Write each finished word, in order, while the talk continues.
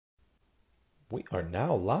We are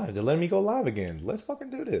now live. They're letting me go live again. Let's fucking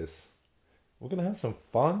do this. We're going to have some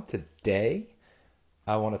fun today.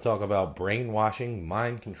 I want to talk about brainwashing,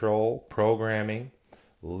 mind control, programming,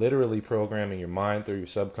 literally programming your mind through your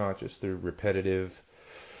subconscious, through repetitive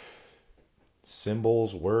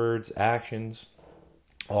symbols, words, actions,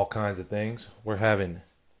 all kinds of things. We're having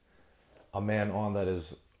a man on that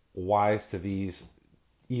is wise to these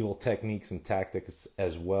evil techniques and tactics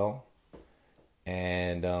as well.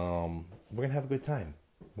 And we're going to have a good time.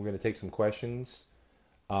 We're going to take some questions.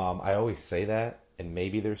 I always say that, and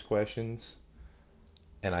maybe there's questions,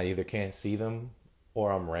 and I either can't see them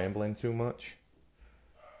or I'm rambling too much.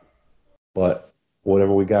 But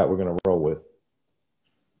whatever we got, we're going to roll with.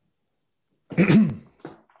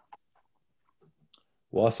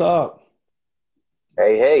 What's up?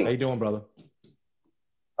 Hey, How hey. you doing, brother?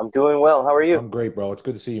 I'm doing well. How are you? I'm great, bro. It's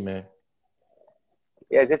good to see you, man.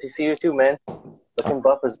 Yeah, good to see you too, man. Looking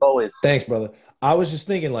buff as always. Thanks, brother. I was just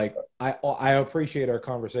thinking, like, I appreciate our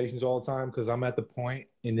conversations all the time because I'm at the point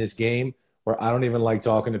in this game where I don't even like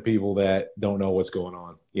talking to people that don't know what's going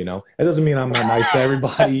on. You know, it doesn't mean I'm not nice to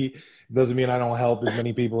everybody. It doesn't mean I don't help as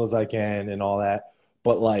many people as I can and all that.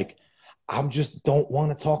 But like, I'm just don't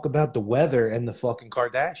want to talk about the weather and the fucking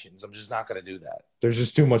Kardashians. I'm just not going to do that. There's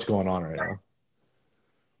just too much going on right now.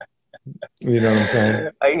 You know what I'm saying?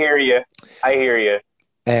 I hear you. I hear you.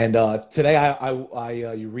 And today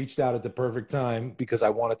you reached out at the perfect time because I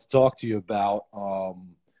wanted to talk to you about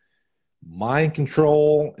mind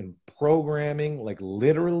control and programming, like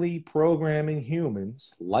literally programming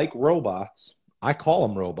humans like robots. I call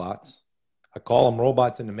them robots. I call them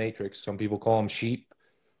robots in the Matrix. Some people call them sheep,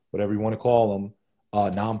 whatever you want to call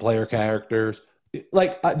them. Non-player characters.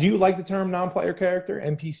 Like, do you like the term non-player character,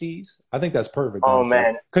 NPCs? I think that's perfect. Oh, Honestly.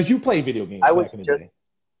 man. Because you play video games I back was in the just, day.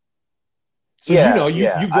 So,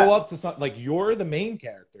 yeah, you go up to something like you're the main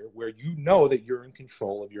character where you know that you're in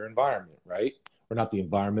control of your environment, right? Or not the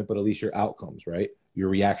environment, but at least your outcomes, right? Your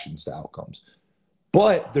reactions to outcomes.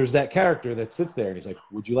 But there's that character that sits there and he's like,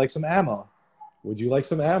 would you like some ammo? Would you like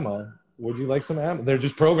some ammo? Would you like some ammo? They're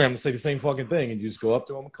just programmed to say the same fucking thing. And you just go up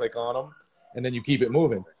to them, click on them, and then you keep it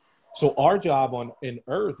moving. So our job in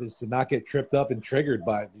Earth is to not get tripped up and triggered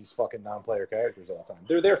by these fucking non-player characters all the time.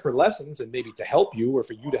 They're there for lessons and maybe to help you or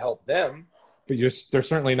for you to help them. But they're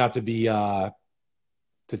certainly not to be to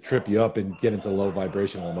trip you up and get into low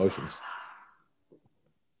vibrational emotions.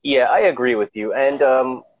 yeah, I agree with you. And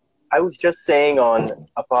I was just saying on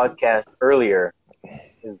a podcast earlier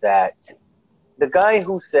that the guy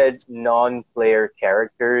who said non-player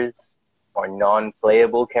characters or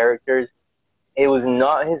non-playable characters, it was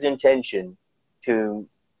not his intention to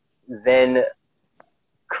then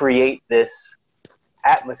create this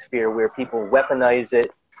atmosphere where people weaponize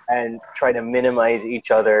it and try to minimize each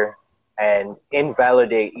other and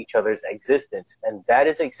invalidate each other's existence. And that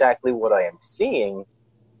is exactly what I am seeing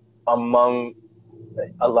among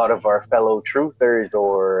a lot of our fellow truthers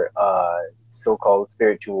or so-called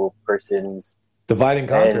spiritual persons. Divide and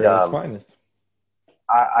conquer And at its finest.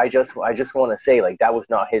 I just want to say, like, that was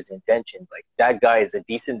not his intention. Like, that guy is a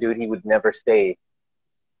decent dude. He would never say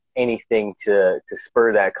anything to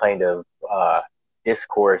spur that kind of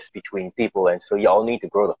discourse between people. And so y'all need to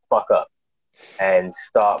grow the fuck up and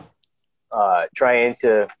stop trying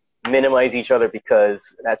to minimize each other,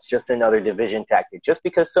 because that's just another division tactic. Just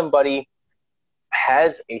because somebody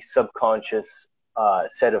has a subconscious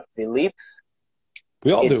set of beliefs,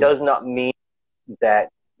 We all do. it does not mean that,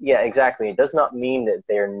 yeah, exactly. It does not mean that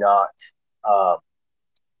they're not a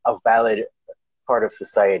valid part of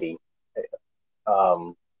society.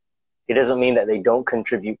 It doesn't mean that they don't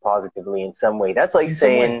contribute positively in some way. That's like In some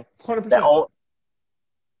way, saying 100%. that.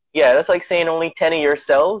 Yeah, that's like saying only 10 of your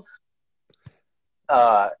cells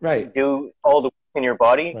Right. do all the work in your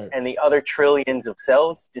body, Right. and the other trillions of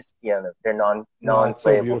cells just, they're No, it's so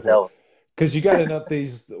non-playable beautiful. cells. Because you got to know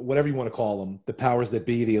these, whatever you want to call them, the powers that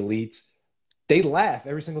be, the elites, they laugh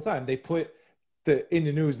every single time. They put in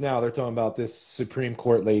the news now, they're talking about this Supreme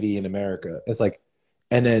Court lady in America. It's like,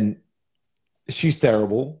 and then she's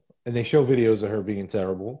terrible, and they show videos of her being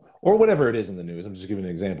terrible, or whatever it is in the news. I'm just giving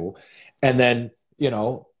an example. And then,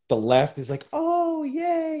 the left is like, oh,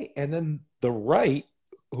 yay. And then the right,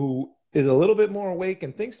 who is a little bit more awake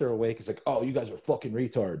and thinks they're awake, is like, oh, you guys are fucking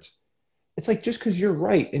retards. It's like, just because you're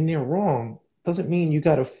right and they're wrong doesn't mean you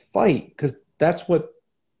got to fight, because that's what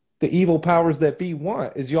the evil powers that be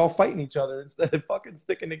want, is y'all fighting each other instead of fucking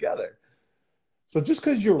sticking together. So just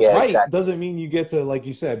because you're right Exactly. doesn't mean you get to, like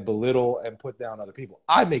you said, belittle and put down other people.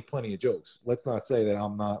 I make plenty of jokes. Let's not say that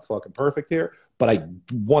I'm not fucking perfect here, but I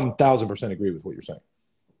 1,000% agree with what you're saying.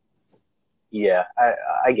 Yeah,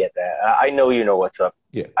 I get that. I know you know what's up.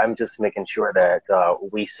 Yeah. I'm just making sure that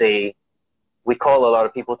we call a lot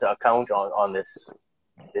of people to account on this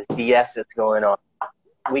BS that's going on.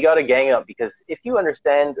 We got to gang up, because if you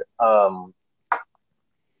understand about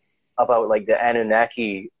like the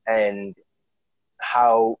Anunnaki and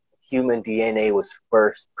how human DNA was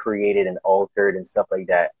first created and altered and stuff like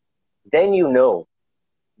that, then you know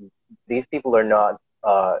these people are not,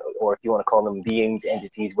 or if you want to call them beings,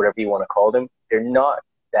 entities, whatever you want to call them, they're not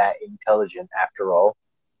that intelligent after all.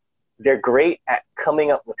 They're great at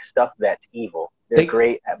coming up with stuff that's evil. They're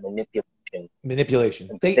great at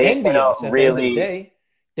manipulation. They They envy cannot us at the end of the really. day.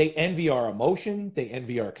 They envy our emotion. They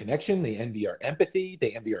envy our connection. They envy our empathy.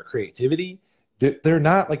 They envy our creativity. They're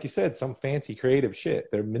not, like you said, some fancy creative shit.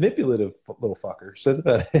 They're manipulative little fuckers. That's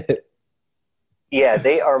about it. Yeah,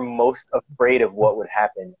 they are most afraid of what would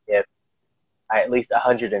happen if at least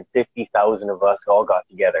 150,000 of us all got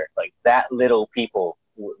together. Like, that little people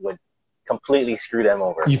would completely screw them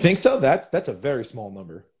over. You think so? That's a very small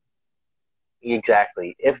number.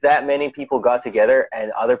 Exactly. If that many people got together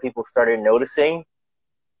and other people started noticing,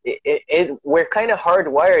 we're kind of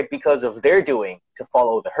hardwired because of their doing to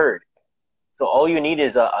follow the herd. So all you need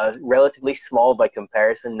is a relatively small, by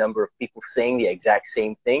comparison, number of people saying the exact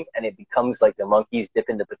same thing, and it becomes like the monkeys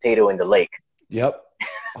dipping the potato in the lake. Yep.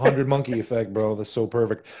 100 monkey effect, bro. That's so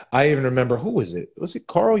perfect. I even remember, who was it? Was it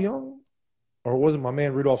Carl Jung? Or was it my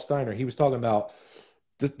man Rudolf Steiner? He was talking about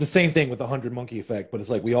the same thing with the 100 monkey effect, but it's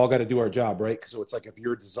like we all got to do our job, right? So it's like if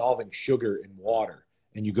you're dissolving sugar in water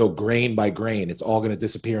and you go grain by grain, it's all going to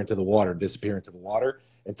disappear into the water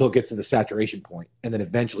until it gets to the saturation point. And then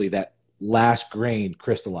eventually that last grain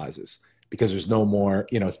crystallizes because there's no more,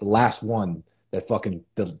 it's the last one, that fucking,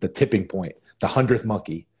 the tipping point, the 100th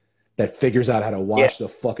monkey that figures out how to wash the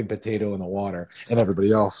fucking potato in the water, and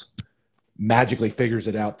everybody else magically figures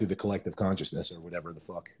it out through the collective consciousness or whatever the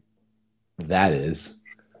fuck that is.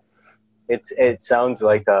 It sounds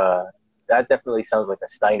like that definitely sounds like a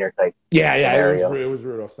Steiner type scenario. It was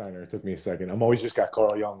Rudolf Steiner. It took me a second. I'm always just got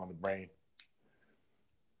Carl Jung on the brain.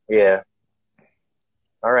 Yeah.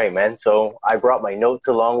 All right, man. So I brought my notes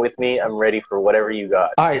along with me. I'm ready for whatever you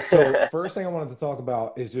got. All right. So first thing I wanted to talk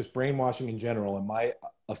about is just brainwashing in general. And my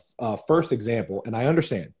first example, and I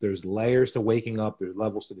understand there's layers to waking up. There's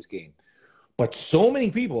levels to this game. But so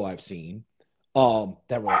many people I've seen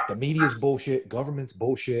that were like, the media's bullshit, government's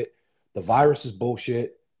bullshit, the virus is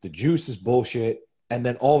bullshit, the juice is bullshit. And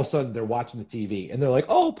then all of a sudden they're watching the TV and they're like,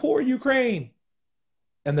 oh, poor Ukraine.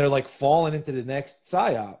 And they're like falling into the next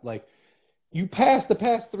psyop. Like, you passed the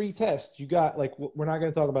past 3 tests. You got, like, we're not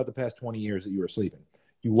going to talk about the past 20 years that you were sleeping.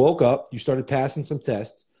 You woke up, you started passing some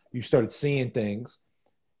tests, you started seeing things.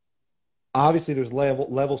 Obviously, there's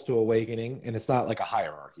levels to awakening, and it's not like a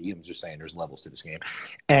hierarchy. I'm just saying there's levels to this game.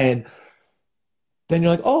 And then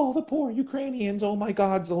you're like, oh, the poor Ukrainians. Oh, my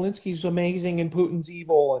God, Zelensky's amazing and Putin's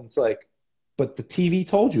evil. And it's like, but the TV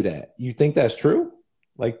told you that. You think that's true?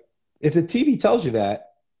 Like, if the TV tells you that,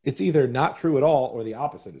 it's either not true at all or the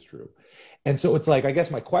opposite is true. And so it's like, I guess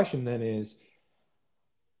my question then is,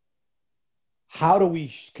 how do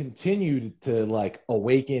we continue to like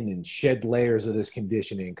awaken and shed layers of this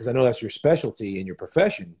conditioning? Because I know that's your specialty in your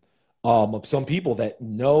profession, of some people that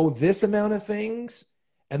know this amount of things,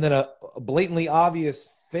 and then a blatantly obvious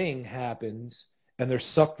thing happens and they're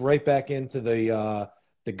sucked right back into the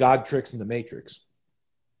God tricks and the Matrix.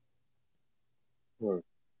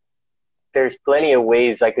 There's plenty of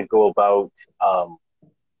ways I could go about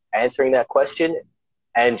answering that question.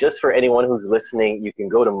 And just for anyone who's listening, you can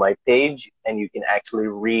go to my page and you can actually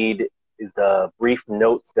read the brief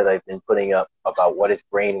notes that I've been putting up about what is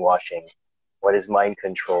brainwashing, what is mind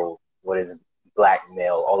control, what is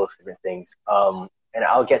blackmail, all those different things. And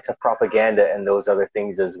I'll get to propaganda and those other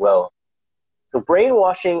things as well. So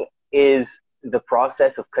brainwashing is the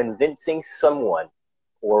process of convincing someone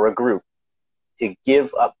or a group to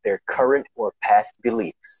give up their current or past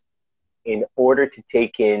beliefs in order to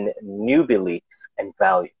take in new beliefs and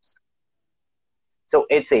values. So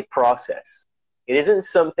it's a process. It isn't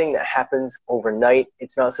something that happens overnight.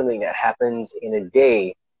 It's not something that happens in a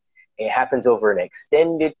day. It happens over an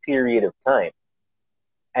extended period of time.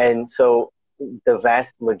 And so the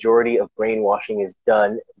vast majority of brainwashing is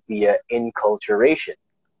done via inculturation.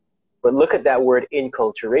 But look at that word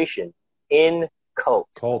inculturation. Incult.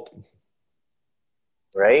 Cult.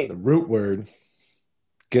 Right? The root word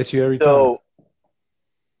gets you every time.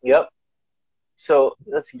 Yep. So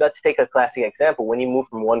let's take a classic example. When you move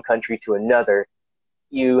from one country to another,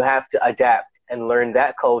 you have to adapt and learn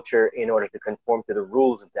that culture in order to conform to the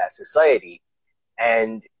rules of that society.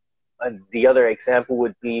 And the other example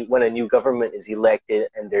would be when a new government is elected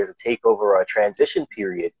and there's a takeover or a transition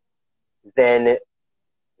period, then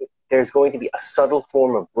there's going to be a subtle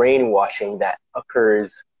form of brainwashing that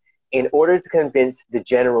occurs in order to convince the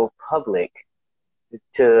general public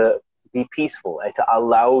to be peaceful and to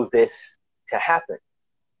allow this to happen.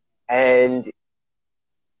 And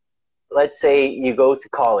let's say you go to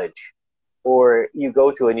college, or you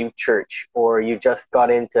go to a new church, or you just got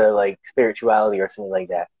into like spirituality or something like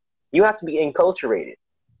that. You have to be enculturated.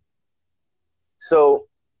 So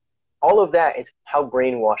all of that is how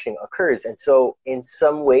brainwashing occurs. And so in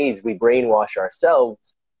some ways we brainwash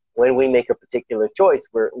ourselves when we make a particular choice.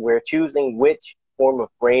 We're choosing which form of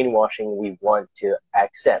brainwashing we want to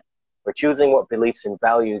accept. We're choosing what beliefs and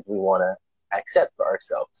values we want to accept for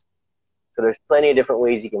ourselves. So there's plenty of different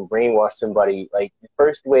ways you can brainwash somebody. Like the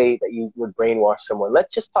first way that you would brainwash someone,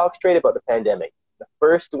 let's just talk straight about the pandemic. The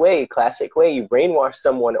first way, classic way you brainwash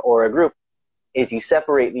someone or a group is you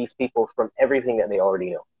separate these people from everything that they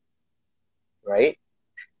already know, right?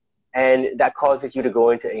 And that causes you to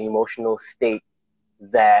go into an emotional state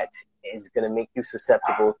that is going to make you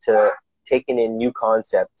susceptible to taking in new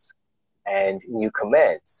concepts and new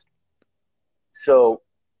commands. So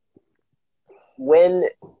when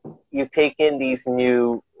you take in these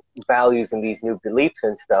new values and these new beliefs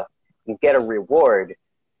and stuff, you get a reward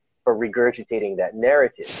for regurgitating that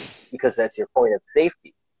narrative because that's your point of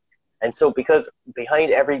safety. And so because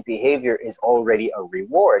behind every behavior is already a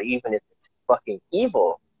reward, even if it's fucking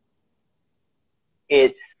evil,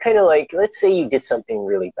 it's kind of like, let's say you did something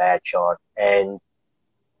really bad, Shawn, and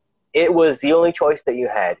it was the only choice that you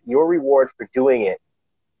had. Your reward for doing it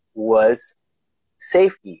was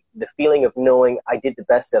safety, the feeling of knowing I did the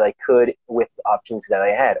best that I could with the options that I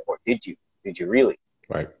had. Or did you? Did you really?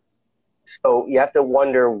 Right. So you have to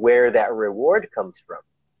wonder where that reward comes from.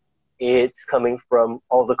 It's coming from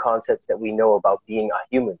all the concepts that we know about being a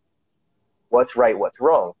human. What's right, what's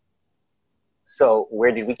wrong. So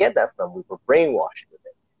where did we get that from? We were brainwashed with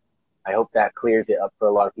it. I hope that clears it up for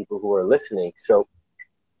a lot of people who are listening. So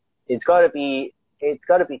it's got to be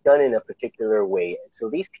done in a particular way. And so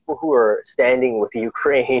these people who are standing with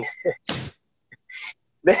Ukraine,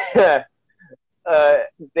 they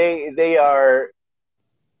are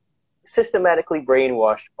systematically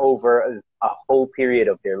brainwashed over a whole period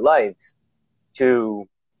of their lives to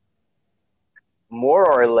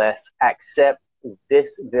more or less accept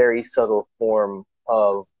this very subtle form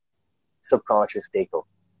of subconscious takeover.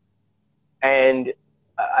 And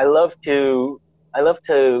I love to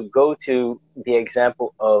go to the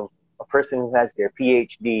example of a person who has their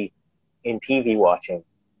PhD in TV watching.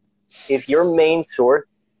 If your main source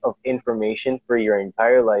of information for your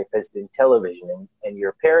entire life has been television, and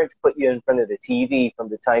your parents put you in front of the TV from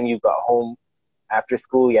the time you got home after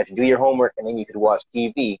school, you had to do your homework, and then you could watch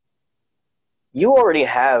TV, you already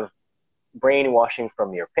have brainwashing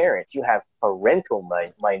from your parents. You have parental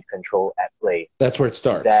mind control at play. That's where it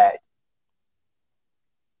starts.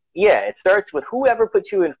 It starts with whoever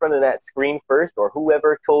put you in front of that screen first, or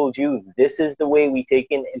whoever told you this is the way we take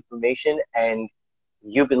in information, and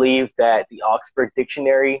you believe that the Oxford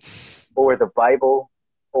Dictionary or the Bible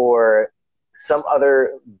or some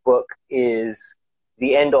other book is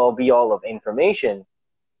the end-all be-all of information,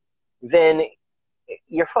 then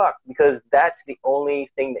you're fucked, because that's the only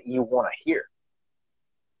thing that you want to hear.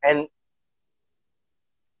 And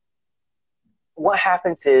what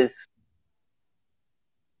happens is,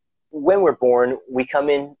 when we're born, we come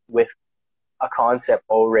in with a concept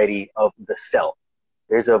already of the self.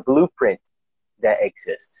 There's a blueprint that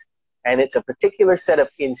exists, and it's a particular set of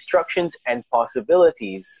instructions and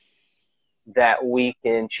possibilities that we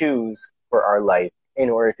can choose for our life in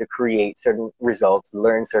order to create certain results,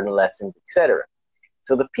 learn certain lessons, etc.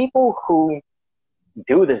 So the people who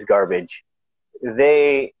do this garbage,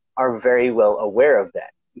 they are very well aware of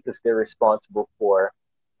that, because they're responsible for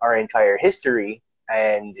our entire history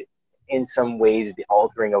and in some ways the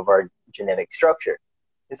altering of our genetic structure.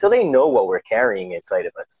 And so they know what we're carrying inside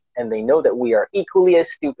of us, and they know that we are equally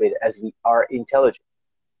as stupid as we are intelligent.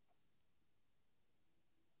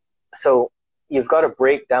 So you've got to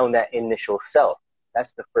break down that initial self.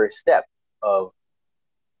 That's the first step of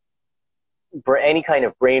any kind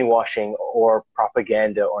of brainwashing or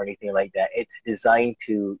propaganda or anything like that. It's designed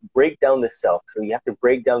to break down the self. So you have to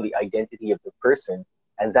break down the identity of the person,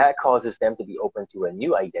 and that causes them to be open to a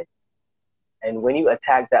new identity. And when you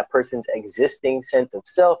attack that person's existing sense of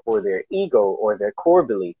self, or their ego, or their core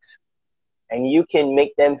beliefs, and you can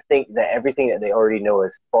make them think that everything that they already know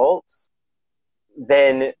is false,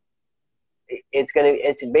 then it's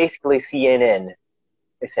basically CNN,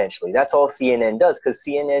 essentially. That's all CNN does, because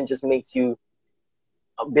CNN just makes you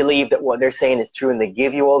believe that what they're saying is true, and they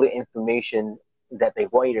give you all the information that they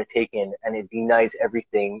want you to take in, and it denies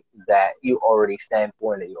everything that you already stand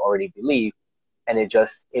for and that you already believe, and it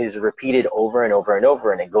just is repeated over and over and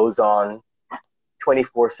over, and it goes on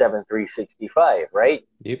 24/7, 365, right?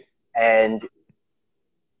 Yep. And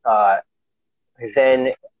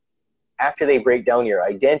then after they break down your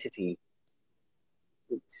identity,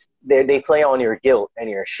 they play on your guilt and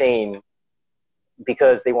your shame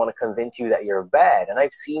because they want to convince you that you're bad. And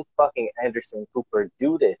I've seen fucking Anderson Cooper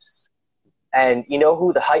do this. And you know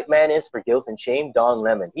who the hype man is for guilt and shame? Don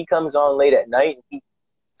Lemon. He comes on late at night and he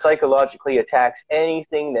psychologically attacks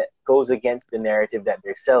anything that goes against the narrative that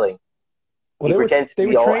they're selling. Well, He pretends to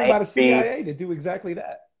be all trained by the angry. CIA to do exactly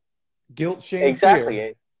that. Guilt, shame, Exactly.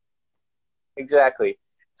 fear. Exactly.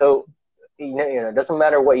 So, it doesn't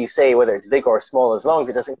matter what you say, whether it's big or small, as long as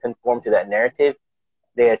it doesn't conform to that narrative,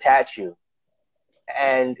 they attach you.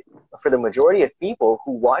 And for the majority of people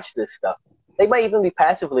who watch this stuff, they might even be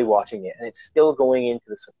passively watching it, and it's still going into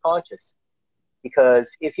the subconscious.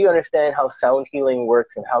 Because if you understand how sound healing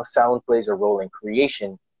works and how sound plays a role in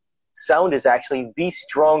creation, sound is actually the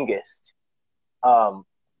strongest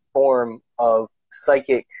form of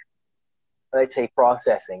psychic, I'd say,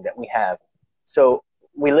 processing that we have. So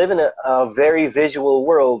we live in a very visual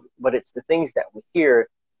world, but it's the things that we hear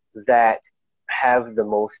that have the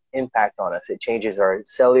most impact on us. It changes our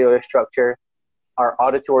cellular structure. Our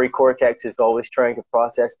auditory cortex is always trying to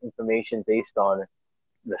process information based on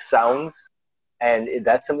the sounds. And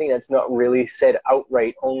that's something that's not really said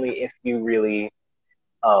outright, only if you really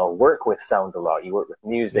work with sound a lot. You work with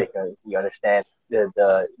music, and you understand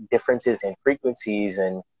the differences in frequencies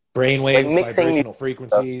and brainwaves, like vibrational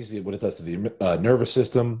frequencies, what it does to the nervous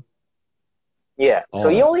system. Yeah. So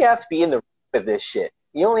you only have to be in the room of this shit.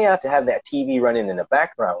 You only have to have that TV running in the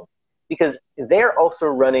background because they're also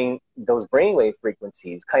running those brainwave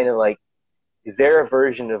frequencies, kind of like their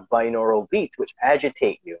version of binaural beats, which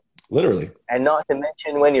agitate you. Literally. And not to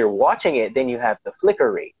mention when you're watching it, then you have the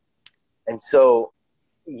flicker rate. And so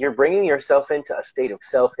you're bringing yourself into a state of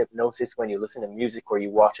self-hypnosis when you listen to music or you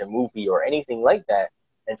watch a movie or anything like that.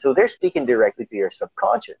 And so they're speaking directly to your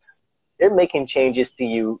subconscious. They're making changes to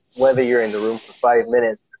you, whether you're in the room for 5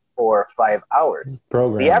 minutes or 5 hours.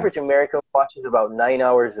 The average American watches about 9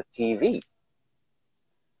 hours of TV.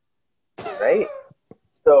 Right?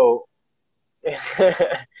 So,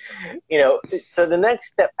 so the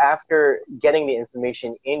next step after getting the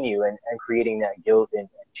information in you and creating that guilt and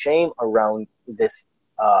shame around this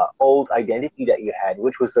old identity that you had,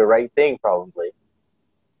 which was the right thing probably,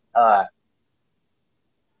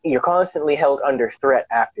 you're constantly held under threat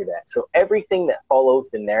after that. So everything that follows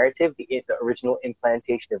the narrative, the original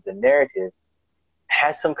implantation of the narrative,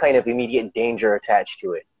 has some kind of immediate danger attached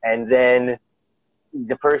to it. And then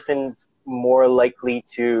the person's more likely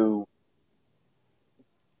to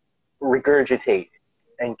regurgitate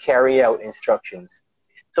and carry out instructions.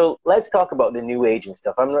 So let's talk about the new age and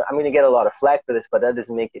stuff. I'm going to get a lot of flack for this, but that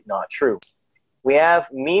doesn't make it not true. We have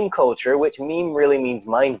meme culture, which meme really means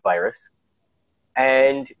mind virus.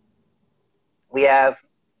 And we have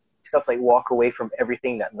stuff like walk away from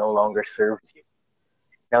everything that no longer serves you.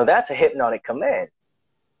 Now that's a hypnotic command.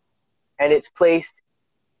 And it's placed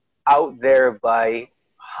out there by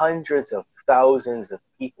hundreds of thousands of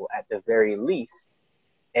people at the very least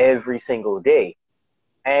every single day.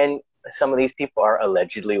 And some of these people are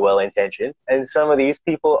allegedly well-intentioned, and some of these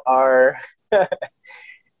people are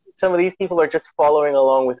just following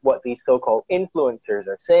along with what these so-called influencers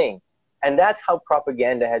are saying. And that's how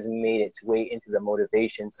propaganda has made its way into the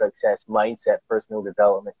motivation, success, mindset, personal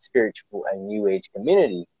development, spiritual, and new age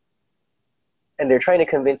community. And they're trying to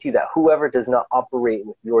convince you that whoever does not operate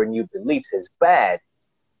with your new beliefs is bad,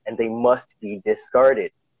 and they must be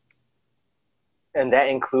discarded. And that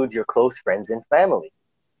includes your close friends and family.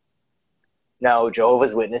 Now,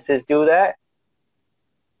 Jehovah's Witnesses do that.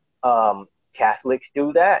 Catholics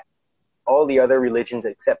do that. All the other religions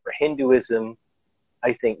except for Hinduism,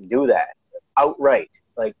 I think, do that outright.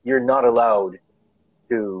 Like, you're not allowed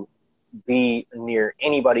to be near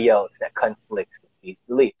anybody else that conflicts with these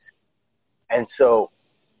beliefs. And so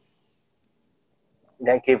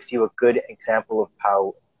that gives you a good example of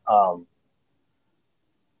how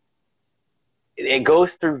it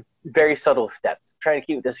goes through very subtle steps. I'm trying to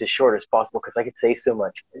keep this as short as possible because I could say so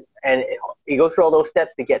much. And you go through all those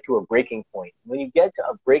steps to get to a breaking point. When you get to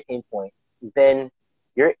a breaking point, then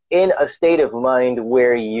you're in a state of mind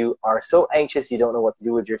where you are so anxious you don't know what to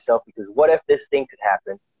do with yourself, because what if this thing could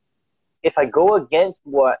happen? If I go against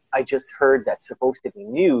what I just heard that's supposed to be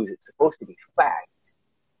news, it's supposed to be fact.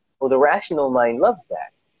 Well, the rational mind loves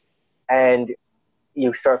that. And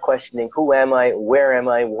you start questioning, who am I? Where am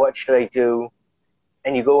I? What should I do?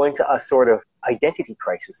 And you go into a sort of identity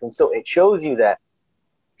crisis. And so it shows you that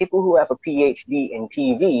people who have a PhD in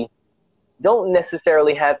TV don't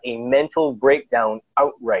necessarily have a mental breakdown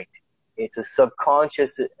outright. It's a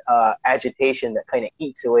subconscious agitation that kind of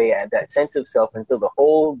eats away at that sense of self until the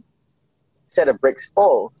whole set of bricks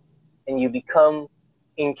falls and you become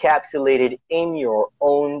encapsulated in your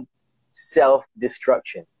own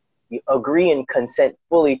self-destruction. You agree and consent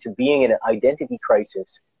fully to being in an identity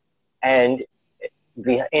crisis, and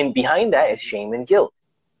behind that is shame and guilt.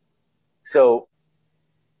 So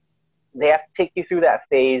they have to take you through that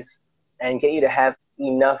phase and get you to have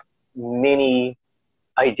enough mini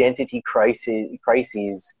identity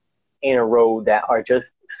crises in a row that are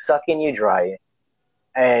just sucking you dry.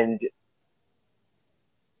 And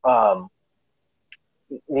the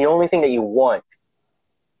only thing that you want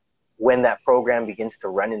when that program begins to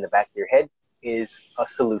run in the back of your head is a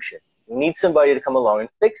solution. You need somebody to come along and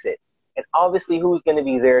fix it. And obviously, who's going to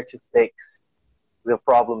be there to fix the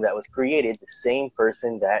problem that was created? The same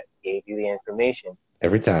person that gave you the information.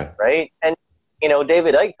 Every time. Right? And,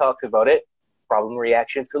 David Icke talks about it, problem,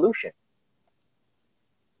 reaction, solution.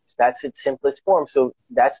 That's its simplest form. So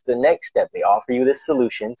that's the next step. They offer you this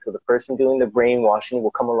solution. So the person doing the brainwashing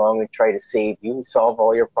will come along and try to save you and solve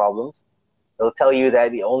all your problems. They'll tell you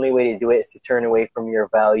that the only way to do it is to turn away from your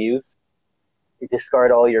values,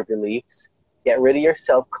 discard all your beliefs, get rid of your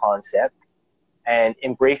self-concept, and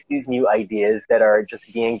embrace these new ideas that are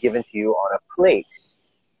just being given to you on a plate.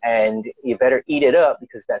 And you better eat it up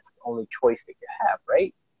because that's the only choice that you have,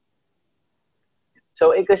 right?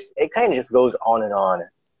 So it kind of just goes on and on.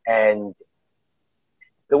 And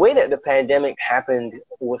the way that the pandemic happened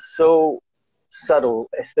was so subtle,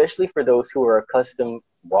 especially for those who are accustomed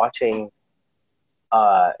watching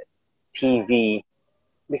TV,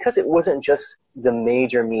 because it wasn't just the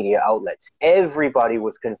major media outlets. Everybody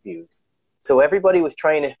was confused. So everybody was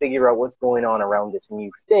trying to figure out what's going on around this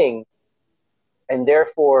new thing. And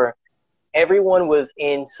therefore, everyone was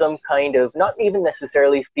in some kind of, not even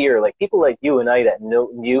necessarily fear, like people like you and I that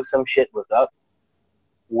knew some shit was up,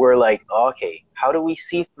 were like, okay, how do we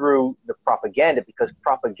see through the propaganda? Because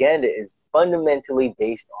propaganda is fundamentally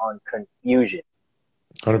based on confusion.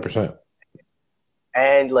 100%.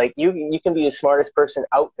 And like you can be the smartest person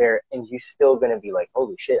out there and you're still going to be like,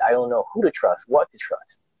 holy shit, I don't know who to trust, what to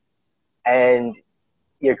trust. And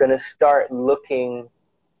you're going to start looking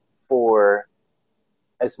for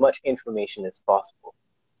as much information as possible.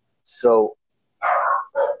 So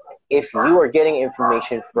if you are getting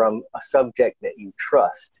information from a subject that you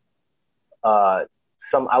trust,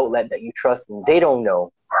 some outlet that you trust and they don't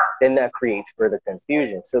know, then that creates further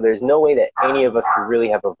confusion. So there's no way that any of us could really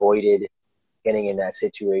have avoided getting in that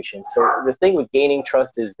situation. So the thing with gaining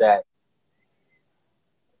trust is that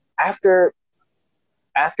after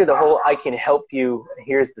the whole I can help you,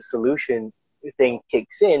 here's the solution thing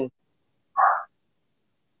kicks in,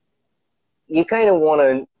 you kind of want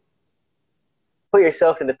to put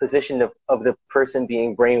yourself in the position of the person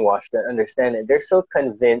being brainwashed and understand that they're so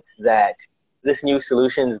convinced that this new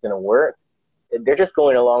solution is going to work. They're just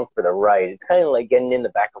going along for the ride. It's kind of like getting in the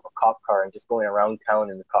back of a cop car and just going around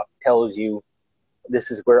town and the cop tells you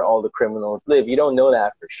this is where all the criminals live. You don't know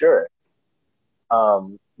that for sure.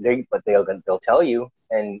 But they'll tell you,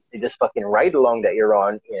 and they just fucking ride along that you're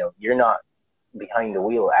on. You're not behind the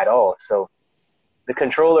wheel at all. So the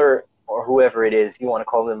controller or whoever it is, you want to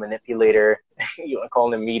call them manipulator, you want to call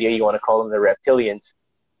them media, you want to call them the reptilians,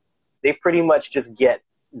 they pretty much just get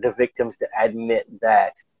the victims to admit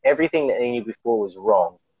that everything that they knew before was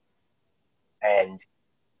wrong. And,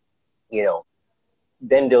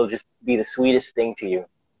 then they'll just be the sweetest thing to you.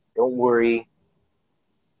 Don't worry,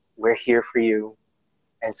 we're here for you.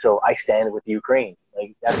 And so I stand with Ukraine.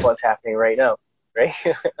 Like, that's what's happening right now, right?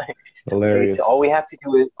 Hilarious. All we have to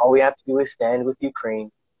do is stand with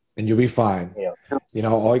Ukraine. And you'll be fine.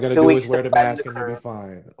 All you got to do is wear the mask and you'll be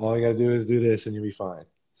fine. All you got to do is do this and you'll be fine.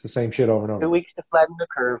 It's the same shit over and over. 2 weeks to flatten the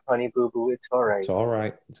curve, honey boo boo. It's all right. It's all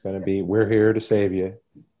right. It's going to be, we're here to save you.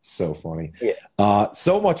 It's so funny. Yeah.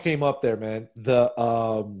 So much came up there, man.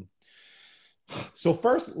 So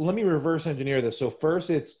first, let me reverse engineer this. So first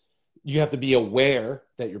you have to be aware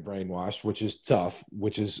that you're brainwashed, which is tough,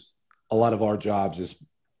 which is a lot of our jobs is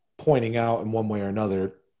pointing out in one way or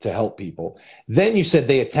another to help people. Then you said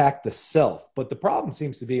they attack the self, but the problem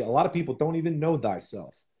seems to be a lot of people don't even know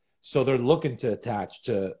thyself. So they're looking to attach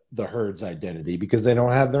to the herd's identity because they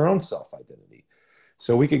don't have their own self-identity.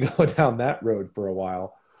 So we could go down that road for a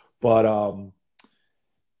while. But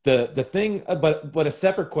the thing, but a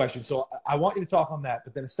separate question. So I want you to talk on that,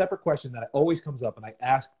 but then a separate question that always comes up, and I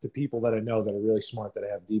ask the people that I know that are really smart, that I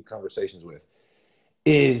have deep conversations with,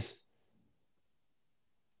 is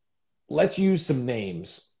let's use some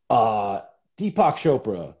names. Deepak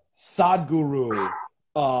Chopra, Sadhguru,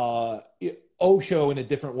 Osho in a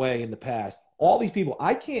different way in the past. All these people,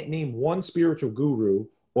 I can't name one spiritual guru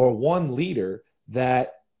or one leader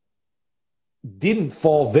that didn't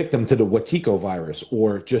fall victim to the Watiko virus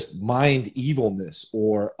or just mind evilness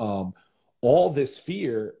or all this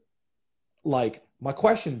fear. Like, my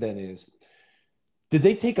question then is, did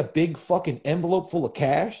they take a big fucking envelope full of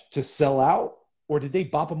cash to sell out? Or did they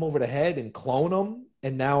bop them over the head and clone them?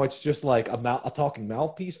 And now it's just like a talking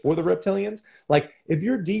mouthpiece for the reptilians? Like, if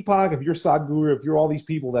you're Deepak, if you're Sadhguru, if you're all these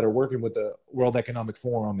people that are working with the World Economic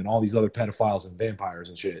Forum and all these other pedophiles and vampires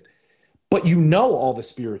and shit, but you know all the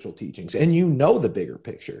spiritual teachings and you know the bigger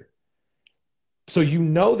picture. So you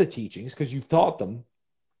know the teachings because you've taught them.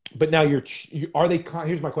 But now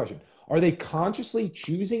here's my question. Are they consciously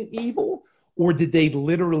choosing evil, or did they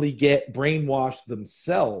literally get brainwashed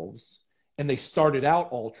themselves and they started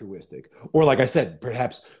out altruistic? Or, like I said,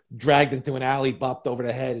 perhaps dragged into an alley, bopped over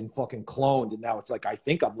the head and fucking cloned. And now it's like, I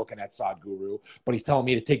think I'm looking at Sadhguru, but he's telling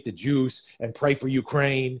me to take the juice and pray for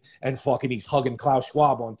Ukraine and fucking he's hugging Klaus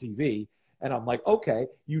Schwab on TV. And I'm like, okay,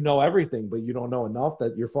 you know everything, but you don't know enough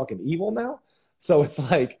that you're fucking evil now? So it's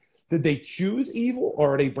like, did they choose evil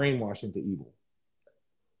or are they brainwashed into evil?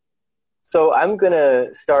 So I'm going to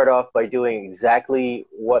start off by doing exactly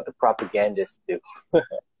what the propagandists do.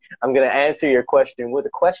 I'm going to answer your question with a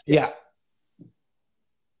question. Yeah.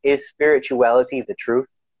 Is spirituality the truth?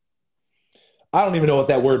 I don't even know what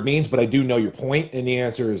that word means, but I do know your point, and the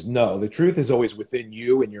answer is no. The truth is always within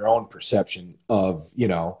you and your own perception of,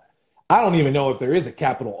 I don't even know if there is a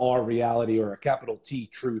capital R reality or a capital T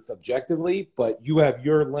truth objectively, but you have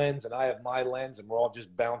your lens and I have my lens, and we're all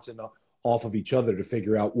just bouncing off of each other to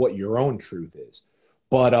figure out what your own truth is.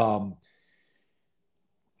 But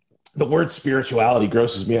the word spirituality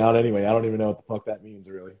grosses me out anyway. I don't even know what the fuck that means,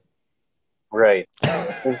 really. Right.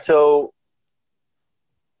 And so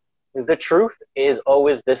the truth is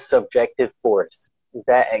always this subjective force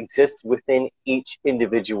that exists within each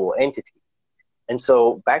individual entity. And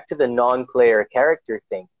so back to the non-player character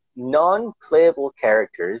thing, non-playable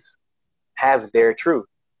characters have their truth.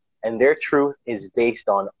 And their truth is based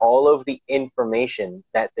on all of the information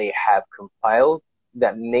that they have compiled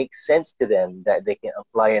that makes sense to them that they can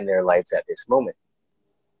apply in their lives at this moment.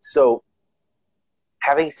 So,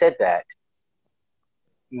 having said that,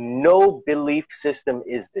 no belief system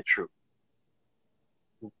is the truth.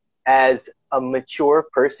 As a mature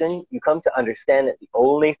person, you come to understand that the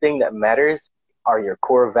only thing that matters are your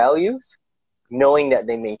core values, knowing that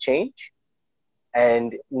they may change,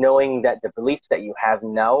 and knowing that the beliefs that you have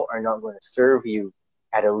now are not going to serve you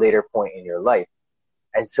at a later point in your life.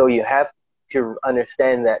 And so you have to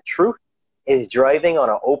understand that truth is driving on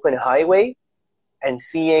an open highway and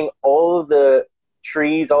seeing all the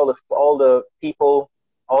trees, all the people,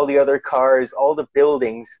 all the other cars, all the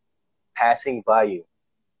buildings passing by you.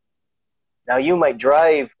 Now you might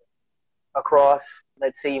drive across,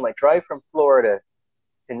 let's say you might drive from Florida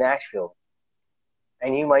to Nashville,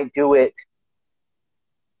 and you might do it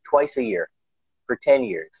twice a year for 10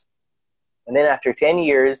 years. And then after 10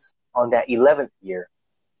 years, on that 11th year,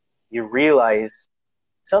 you realize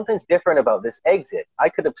something's different about this exit. I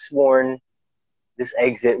could have sworn this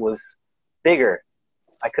exit was bigger.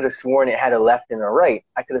 I could have sworn it had a left and a right.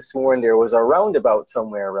 I could have sworn there was a roundabout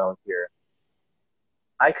somewhere around here.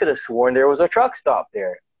 I could have sworn there was a truck stop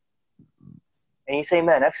there. And you say,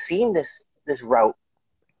 man, I've seen this route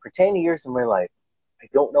for 10 years in my life. I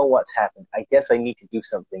don't know what's happened. I guess I need to do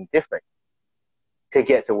something different to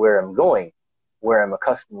get to where I'm going, where I'm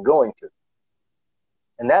accustomed going to.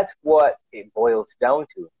 And that's what it boils down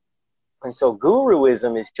to. And so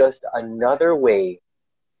guruism is just another way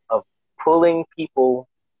of pulling people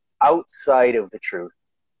outside of the truth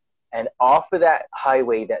and off of that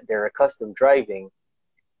highway that they're accustomed driving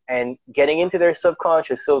and getting into their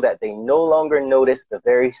subconscious so that they no longer notice the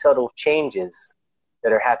very subtle changes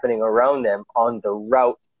that are happening around them on the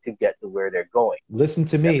route to get to where they're going. Listen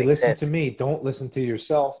to me. Listen to me. Don't listen to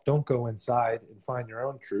yourself. Don't go inside and find your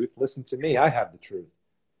own truth. Listen to me. I have the truth.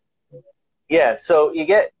 Yeah, so you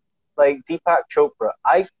get like Deepak Chopra.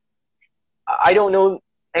 I don't know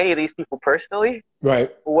any of these people personally.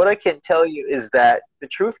 Right. But what I can tell you is that the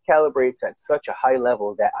truth calibrates at such a high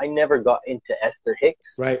level that I never got into Esther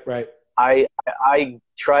Hicks. Right. I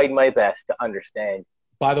tried my best to understand.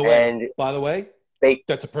 By the way,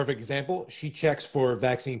 that's a perfect example. She checks for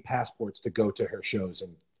vaccine passports to go to her shows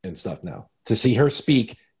and stuff now. To see her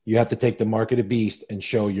speak, you have to take the mark of the beast and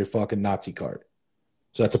show your fucking Nazi card.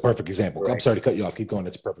 So that's a perfect example. Right. I'm sorry to cut you off. Keep going.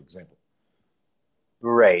 That's a perfect example.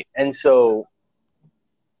 Right. And so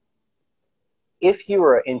if you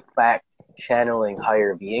are in fact channeling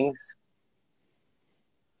higher beings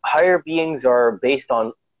are based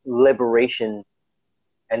on liberation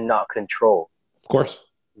and not control. Of course.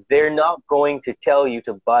 They're not going to tell you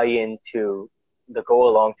to buy into the go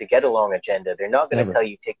along to get along agenda. They're not going to tell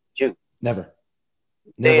you take the juice. Never.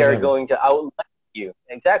 They are going to outline to you.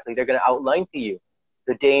 Exactly. They're going to outline to you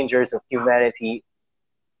the dangers of humanity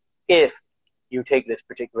if you take this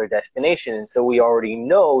particular destination. And so we already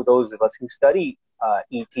know, those of us who study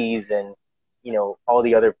ETs and, you know, all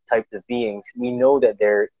the other types of beings, we know that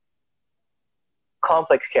they're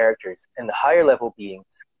complex characters, and the higher level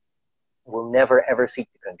beings will never ever seek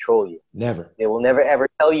to control you. Never. They will never ever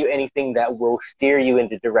tell you anything that will steer you in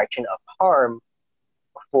the direction of harm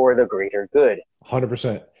for the greater good.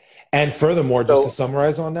 100%. And furthermore, just to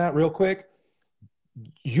summarize on that real quick,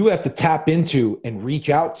 you have to tap into and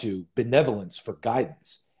reach out to benevolence for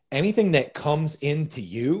guidance. Anything that comes into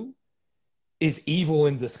you is evil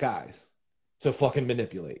in disguise to fucking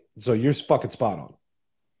manipulate. So you're fucking spot on.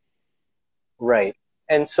 Right.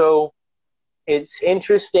 And so it's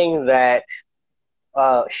interesting that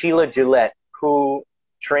Sheila Gillette, who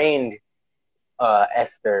trained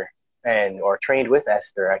Esther or trained with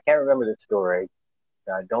Esther, I can't remember the story,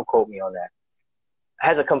 don't quote me on that,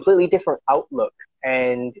 has a completely different outlook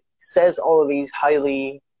and says all of these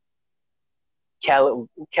highly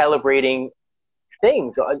calibrating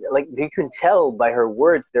things. Like, you can tell by her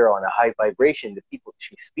words they're on a high vibration, the people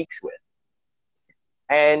she speaks with.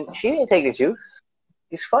 And she didn't take the juice.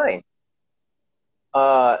 She's fine.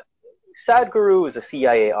 Sadhguru is a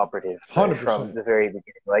CIA operative 100%. From the very beginning.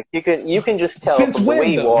 Like, you can just tell. Since from when, the way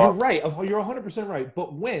he though? walked. You're right. You're 100% right.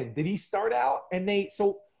 But when did he start out? And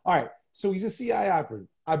all right. So he's a CIA operative.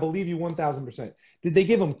 I believe you 1,000%. Did they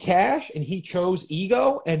give him cash and he chose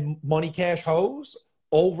ego and money, cash, hose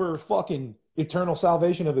over fucking eternal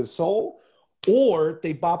salvation of his soul? Or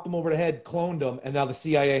they bopped him over the head, cloned him, and now the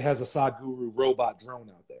CIA has a Sadhguru robot drone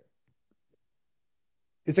out there?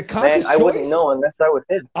 It's a conscious choice. I wouldn't know unless I was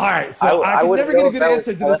him. All right, so I can never get a good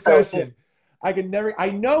answer to this question.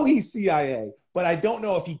 I know he's CIA, but I don't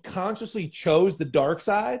know if he consciously chose the dark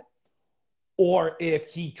side or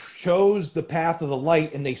if he chose the path of the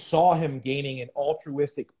light and they saw him gaining an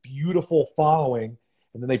altruistic, beautiful following,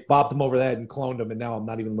 and then they bopped him over the head and cloned him, and now I'm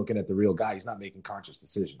not even looking at the real guy. He's not making conscious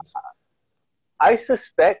decisions. I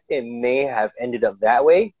suspect it may have ended up that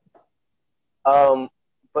way.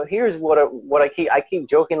 But here's what I keep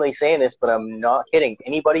jokingly saying this, but I'm not kidding.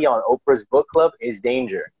 Anybody on Oprah's book club is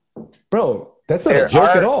danger. Bro, that's not a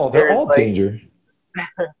joke at all. They're all danger.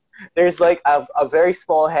 There's like a very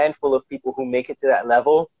small handful of people who make it to that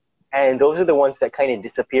level, and those are the ones that kind of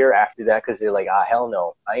disappear after that because they're like, hell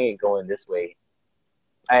no, I ain't going this way.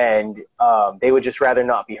 And they would just rather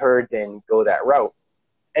not be heard than go that route.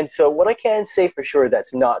 And so what I can say for sure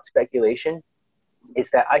that's not speculation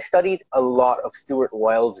is that I studied a lot of Stuart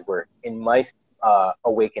Wilde's work in my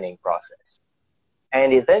awakening process.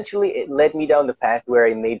 And eventually it led me down the path where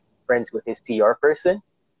I made friends with his PR person.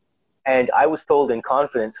 And I was told in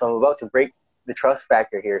confidence, so I'm about to break the trust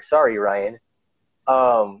factor here. Sorry, Ryan.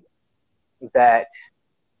 That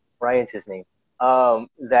Ryan's his name.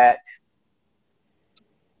 That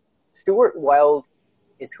Stuart Wilde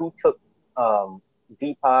is who took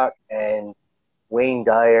Deepak and Wayne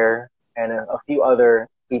Dyer and a few other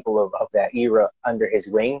people of that era under his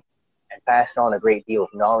wing and passed on a great deal of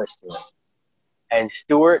knowledge to him. And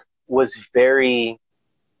Stuart was very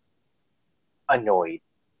annoyed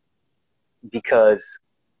because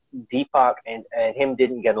Deepak and him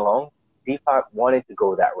didn't get along. Deepak wanted to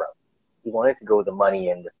go that route. He wanted to go the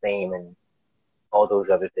money and the fame and all those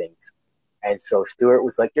other things. And so Stuart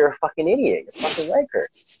was like, you're a fucking idiot. You're fucking like her.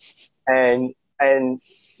 And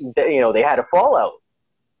they had a fallout.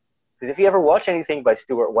 Because if you ever watch anything by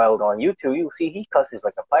Stuart Wilde on YouTube, you'll see he cusses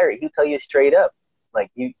like a pirate. He'll tell you straight up, like,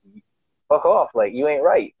 you fuck off, like, you ain't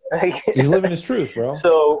right. He's living his truth, bro.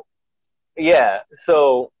 So, yeah.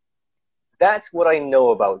 So that's what I know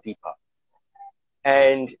about Deepak.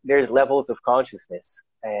 And there's levels of consciousness.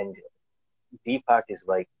 And Deepak is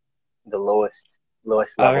like the lowest level.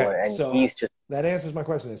 Okay, and so he's just... That answers my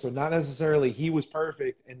question. So not necessarily he was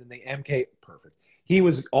perfect and then they MK perfect. He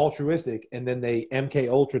was altruistic and then they MK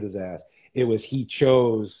ultra'd his ass. It was he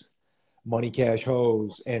chose money, cash,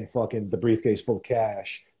 hose, and fucking the briefcase full of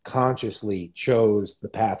cash, consciously chose the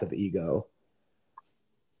path of ego.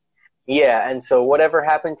 Yeah, and so whatever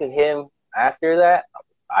happened to him after that,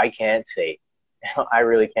 I can't say. I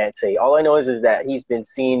really can't say. All I know is that he's been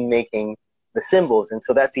seen making the symbols, and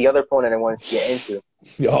so that's the other point that I wanted to get into.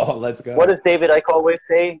 Oh, let's go. What does David Icke always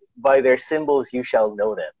say? By their symbols you shall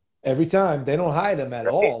know them. Every time. They don't hide them at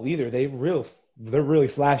all either. They they're really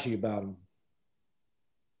flashy about him.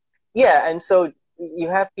 Yeah, and so you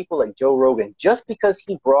have people like Joe Rogan, just because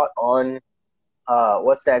he brought on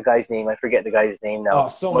what's that guy's name? I forget the guy's name now. Oh,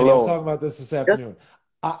 so many. I was Malone. talking about this Just afternoon.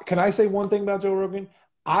 Can I say one thing about Joe Rogan?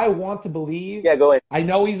 I want to believe. yeah, go ahead. I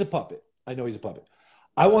know he's a puppet. I know he's a puppet.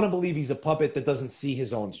 I want to believe he's a puppet that doesn't see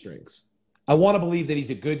his own strings. I want to believe that he's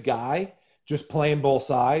a good guy, just playing both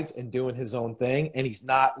sides and doing his own thing, and he's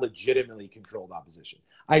not legitimately controlled opposition.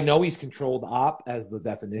 I know he's controlled op as the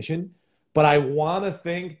definition, but I want to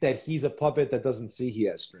think that he's a puppet that doesn't see he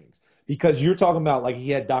has strings. Because you're talking about, like,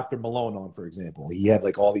 he had Dr. Malone on, for example. He had,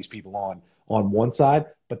 like, all these people on one side,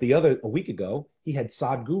 but a week ago, he had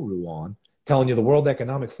Sadhguru on telling you the World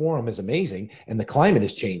Economic Forum is amazing and the climate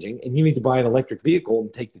is changing and you need to buy an electric vehicle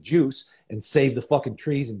and take the juice and save the fucking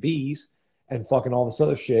trees and bees and fucking all this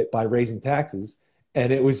other shit by raising taxes.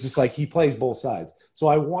 And it was just like he plays both sides. So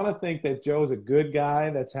I want to think that Joe's a good guy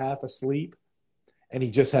that's half asleep and he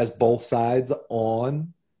just has both sides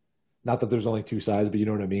on. Not that there's only two sides, but you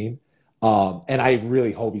know what I mean? And I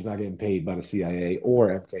really hope he's not getting paid by the CIA or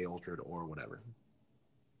MK Ultra or whatever.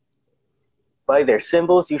 By their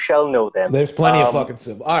symbols, you shall know them. There's plenty of fucking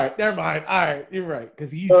symbols. All right, never mind. All right, you're right. Because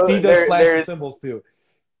he does flash symbols too.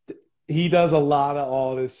 He does a lot of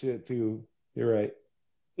all this shit too. You're right.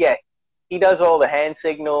 Yeah, he does all the hand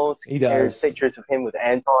signals. He does. There's pictures of him with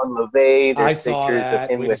Anton LaVey. I There's saw pictures that of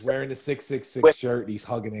him when with he's wearing the 666 shirt and he's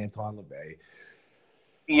hugging Anton LaVey.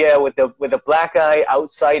 Yeah, with the black eye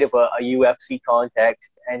outside of a UFC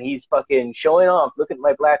context, and he's fucking showing off. Look at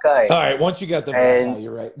my black eye. All right, once you got the black eye,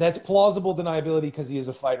 you're right. That's plausible deniability because he is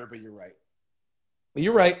a fighter, but you're right. But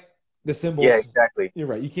you're right. The symbols. Yeah, exactly. You're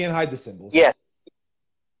right. You can't hide the symbols. Yeah.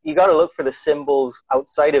 You got to look for the symbols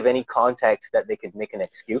outside of any context that they could make an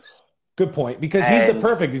excuse. Good point. Because he's the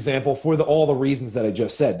perfect example for all the reasons that I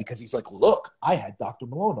just said. Because he's like, look, I had Dr.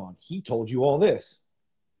 Malone on. He told you all this.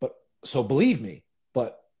 But so believe me.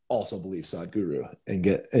 But also believe Sadhguru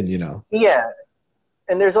and you know. Yeah.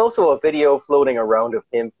 And there's also a video floating around of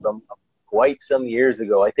him from quite some years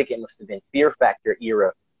ago. I think it must have been Fear Factor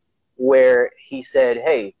era, where he said,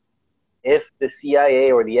 hey, if the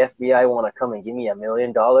CIA or the FBI want to come and give me $1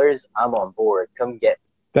 million, I'm on board. Come get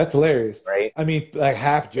me. That's hilarious. Right? I mean, like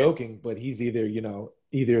half joking, but he's either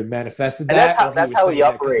manifested and that that's how he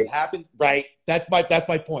operates. It happened. Right. That's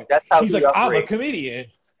my point. That's how he's he like, operates. I'm a comedian.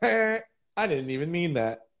 I didn't even mean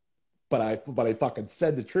that. But I fucking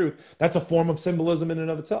said the truth. That's a form of symbolism in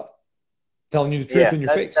and of itself. Telling you the truth in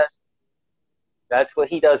your face. That's what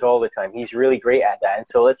he does all the time. He's really great at that. And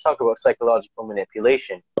so let's talk about psychological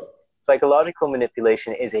manipulation. Psychological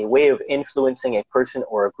manipulation is a way of influencing a person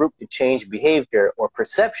or a group to change behavior or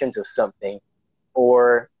perceptions of something,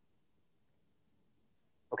 or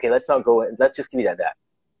okay, let's just give you that.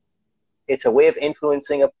 It's a way of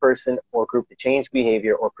influencing a person or group to change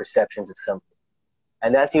behavior or perceptions of something.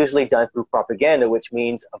 And that's usually done through propaganda, which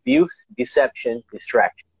means abuse, deception,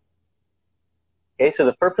 distraction. Okay, so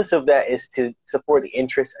the purpose of that is to support the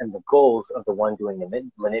interests and the goals of the one doing the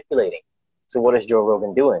manipulating. So what is Joe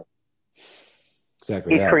Rogan doing?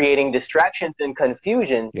 Exactly. He's creating distractions and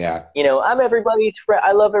confusion. Yeah. You know, I'm everybody's friend.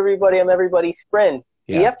 I love everybody. I'm everybody's friend.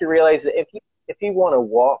 Yeah. You have to realize that if you want to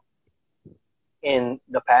walk in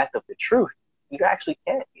the path of the truth, you actually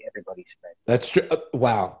can't be everybody's friend. That's true.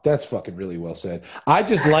 Wow, that's fucking really well said. I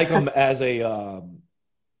just like him as a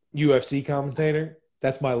UFC commentator.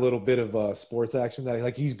 That's my little bit of sports action that I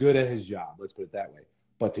like. He's good at his job. Let's put it that way.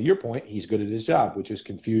 But to your point, he's good at his job, which is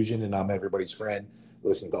confusion, and I'm everybody's friend.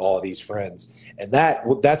 Listen to all of these friends, and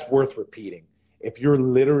that's worth repeating. If you're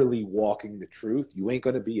literally walking the truth, you ain't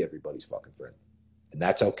gonna be everybody's fucking friend, and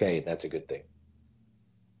that's okay. That's a good thing.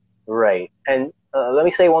 Right. And let me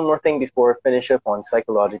say one more thing before I finish up on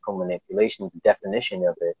psychological manipulation, the definition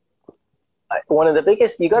of it. One of the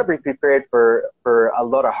biggest, you got to be prepared for a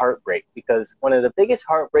lot of heartbreak, because one of the biggest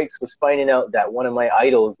heartbreaks was finding out that one of my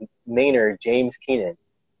idols, Maynard James Keenan,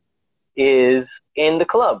 is in the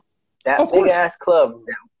club. That big-ass club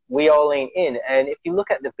that we all ain't in. And if you look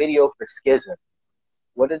at the video for Schism,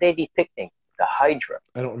 what are they depicting? The Hydra.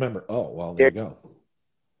 I don't remember. Oh, well, there you go.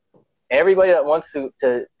 Everybody that wants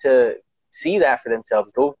to see that for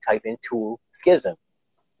themselves, go type in Tool Schism.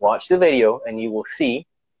 Watch the video, and you will see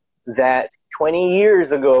that 20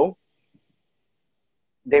 years ago,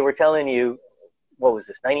 they were telling you, what was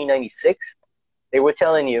this, 1996? They were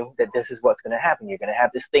telling you that this is what's going to happen. You're going to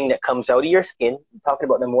have this thing that comes out of your skin. I'm talking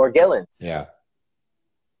about the Morgellons. Yeah.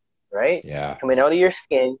 Right? Yeah. Coming out of your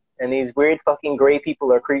skin, and these weird fucking gray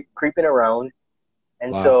people are creeping around.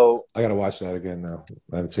 And so I got to watch that again now.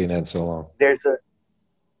 I haven't seen that in so long.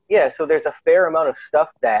 So there's a fair amount of stuff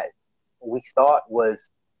that we thought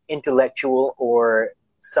was intellectual or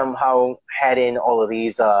somehow had in all of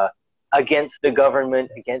these against the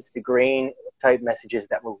government, against the grain type messages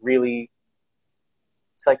that were really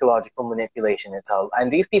psychological manipulation.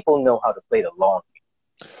 And these people know how to play the long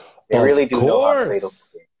game. They really do know how to play the long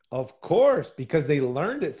game. Of course, because they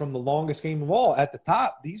learned it from the longest game of all. At the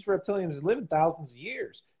top, these reptilians are living thousands of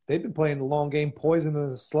years. They've been playing the long game,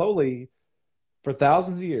 poisoning us slowly for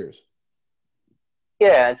thousands of years.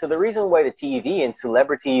 Yeah, and so the reason why the TV and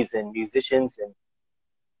celebrities and musicians and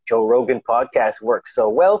Joe Rogan podcast works so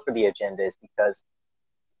well for the agenda is because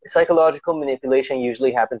psychological manipulation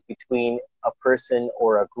usually happens between a person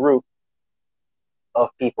or a group of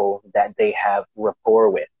people that they have rapport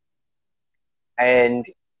with. And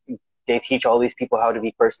they teach all these people how to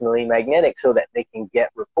be personally magnetic so that they can get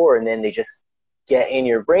rapport, and then they just get in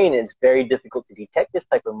your brain, and it's very difficult to detect this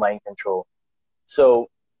type of mind control. So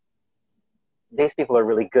these people are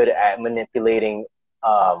really good at manipulating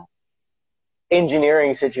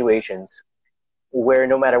engineering situations where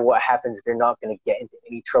no matter what happens, they're not going to get into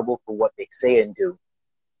any trouble for what they say and do.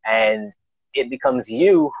 And it becomes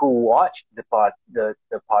you who watched the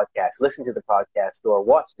podcast, listened to the podcast, or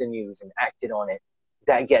watched the news and acted on it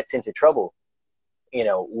that gets into trouble. You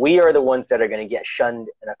know, we are the ones that are going to get shunned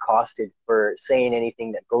and accosted for saying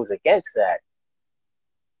anything that goes against that.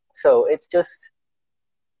 So it's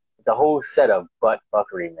a whole set of butt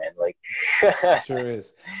fuckery, man. Like, sure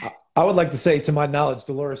is. I would like to say, to my knowledge,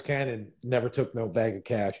 Dolores Cannon never took no bag of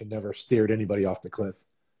cash and never steered anybody off the cliff.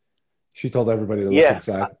 She told everybody to look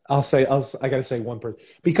inside. I got to say one person.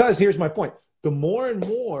 Because here's my point. The more and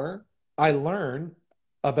more I learn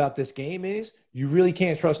about this game is you really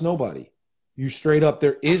can't trust nobody. You straight up,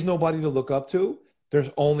 there is nobody to look up to.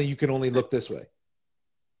 You can only look this way.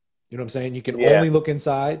 You know what I'm saying? You can only look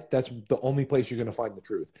inside. That's the only place you're going to find the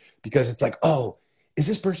truth. Because it's like, oh, is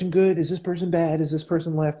this person good? Is this person bad? Is this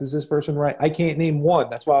person left? Is this person right? I can't name one.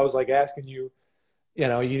 That's why I was like asking you, you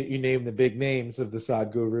know, you name the big names of the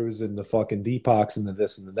Sadhgurus and the fucking Deepaks and the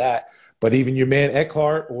this and the that. But even your man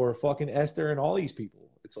Eckhart or fucking Esther and all these people,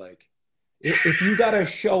 it's like, if you got to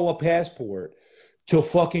show a passport to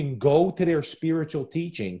fucking go to their spiritual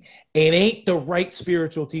teaching, it ain't the right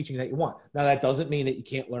spiritual teaching that you want. Now, that doesn't mean that you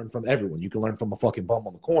can't learn from everyone. You can learn from a fucking bum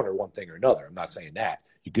on the corner, one thing or another. I'm not saying that.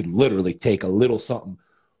 You could literally take a little something,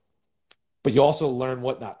 but you also learn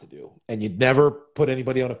what not to do. And you'd never put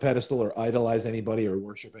anybody on a pedestal or idolize anybody or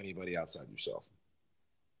worship anybody outside yourself.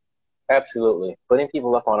 Absolutely. Putting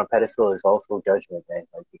people up on a pedestal is also judgment, man.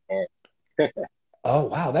 Like, you can't. Oh,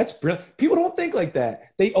 wow. That's brilliant. People don't think like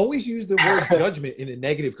that. They always use the word judgment in a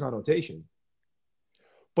negative connotation.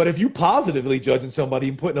 But if you positively judging somebody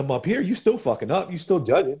and putting them up here, you still fucking up. You still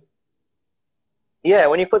judging. Yeah,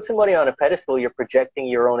 when you put somebody on a pedestal, you're projecting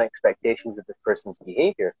your own expectations of this person's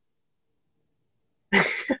behavior.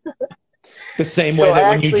 The same way that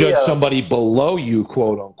when you judge somebody below you,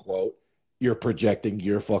 quote unquote, you're projecting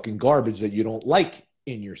your fucking garbage that you don't like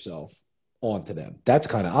in yourself onto them. That's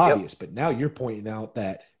kind of obvious. But now you're pointing out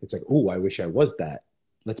that it's like, oh, I wish I was that.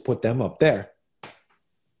 Let's put them up there.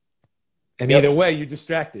 And either way, you're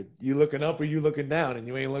distracted. You looking up or you looking down, and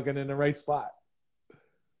you ain't looking in the right spot.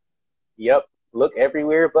 Yep. Look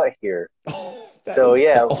everywhere but here. Oh, so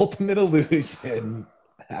yeah, ultimate illusion.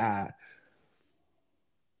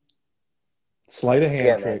 Sleight of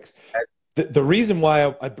hand tricks. The reason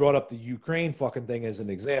why I brought up the Ukraine fucking thing as an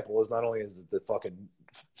example is not only is it the fucking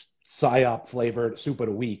psyop flavored soup of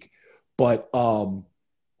the week, but they're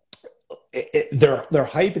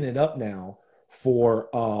hyping it up now for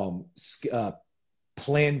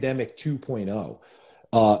Plandemic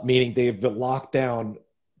 2.0, meaning they've locked down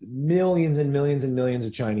millions and millions and millions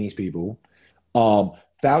of Chinese people.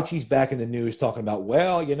 Fauci's back in the news talking about,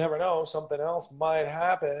 well, you never know, something else might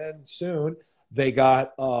happen soon. They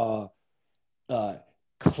got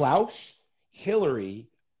Klaus, Hillary,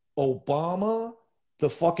 Obama, the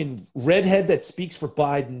fucking redhead that speaks for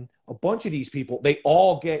Biden, a bunch of these people, they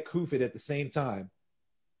all get COVID at the same time.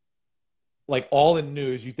 Like, all in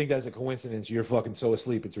news. You think that's a coincidence? You're fucking so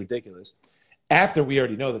asleep, it's ridiculous. After we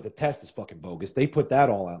already know that the test is fucking bogus, they put that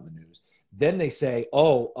all out in the news. Then they say,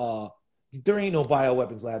 there ain't no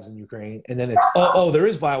bioweapons labs in Ukraine. And then it's, there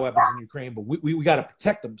is bioweapons in Ukraine, but we got to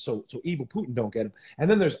protect them so evil Putin don't get them. And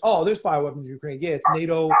then there's bioweapons in Ukraine. Yeah, it's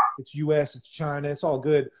NATO, it's US, it's China. It's all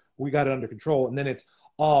good. We got it under control. And then it's,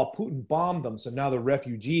 Putin bombed them. So now the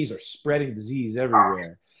refugees are spreading disease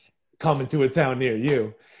everywhere, coming to a town near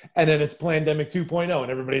you. And then it's Plandemic 2.0,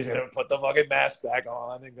 and everybody's going to put the fucking mask back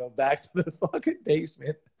on and go back to the fucking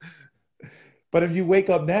basement. But if you wake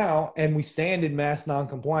up now and we stand in mass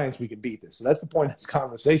noncompliance, we can beat this. So that's the point of this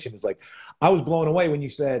conversation. Is like, I was blown away when you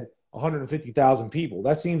said, 150,000 people.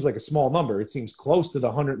 That seems like a small number. It seems close to the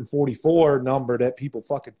 144 number that people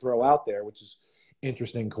fucking throw out there, which is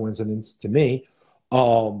interesting coincidence to me.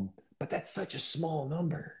 But that's such a small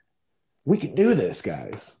number. We can do this,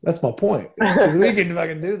 guys. That's my point. Because we can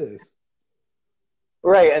fucking do this.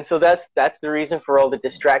 Right, and so that's the reason for all the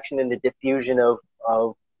distraction and the diffusion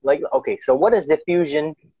of like, okay, so what is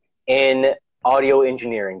diffusion in audio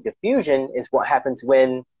engineering? Diffusion is what happens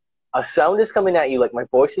when a sound is coming at you, like my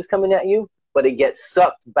voice is coming at you, but it gets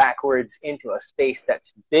sucked backwards into a space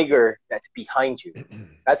that's bigger, that's behind you.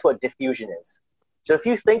 That's what diffusion is. So if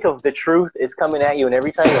you think of the truth is coming at you, and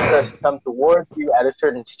every time it starts to come towards you at a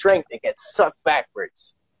certain strength, it gets sucked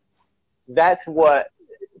backwards. That's what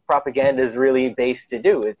propaganda is really based to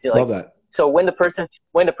do. It's like, love that. So when the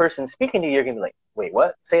person's speaking to you, you're gonna be like, wait,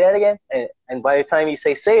 what? Say that again? And by the time you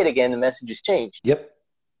say it again, the message has changed. Yep.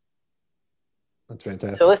 That's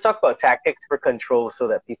fantastic. So let's talk about tactics for control so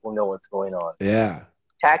that people know what's going on. Yeah.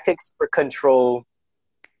 Tactics for control.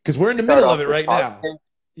 Because we're in the middle of it right now.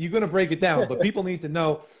 You're going to break it down, but people need to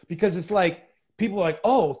know, because it's like, people are like,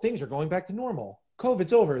 oh, things are going back to normal.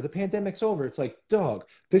 COVID's over. The pandemic's over. It's like, dog,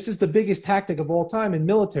 this is the biggest tactic of all time in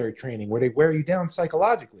military training, where they wear you down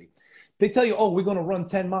psychologically. They tell you, oh, we're going to run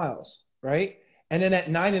 10 miles, right? And then at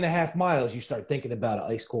 9.5 miles, you start thinking about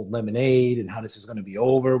an ice cold lemonade and how this is going to be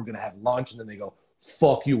over. We're going to have lunch. And then they go,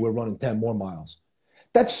 fuck you, we're running 10 more miles.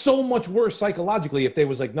 That's so much worse psychologically if they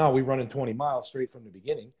was like, no, we're running 20 miles straight from the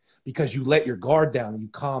beginning, because you let your guard down and you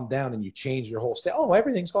calm down and you change your whole state. Oh,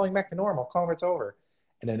 everything's going back to normal. COVID's over.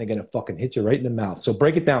 And then they're going to fucking hit you right in the mouth. So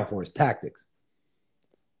break it down for us. Tactics.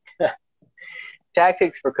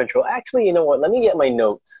 Tactics for control. Actually, you know what? Let me get my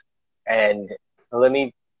notes and let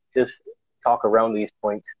me just talk around these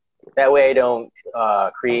points. That way I don't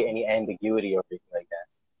create any ambiguity or anything like that.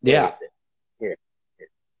 Yeah. Here.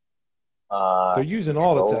 They're using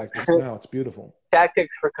all the tactics now. It's beautiful.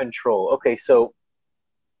 Tactics for control. Okay, so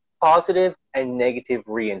positive and negative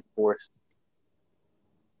reinforcement.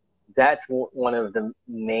 That's one of the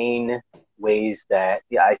main ways that,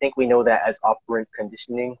 I think we know that as operant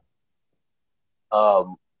conditioning.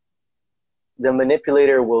 The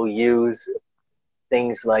manipulator will use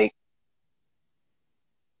things like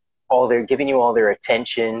they're giving you all their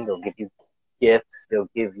attention. They'll give you gifts. They'll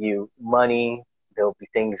give you money. There'll be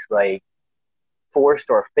things like forced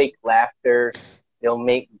or fake laughter. They'll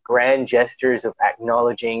make grand gestures of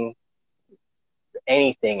acknowledging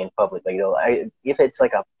anything in public. Like, if it's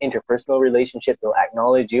like a interpersonal relationship, they'll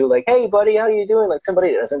acknowledge you, like, hey buddy, how you doing? Like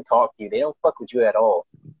somebody that doesn't talk to you, they don't fuck with you at all,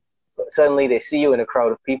 but suddenly they see you in a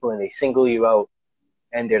crowd of people and they single you out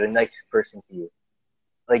and they're the nicest person to you.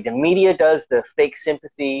 Like the media does the fake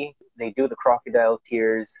sympathy, they do the crocodile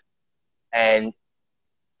tears, and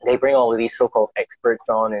they bring all of these so-called experts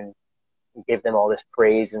on and give them all this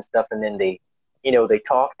praise and stuff, and then they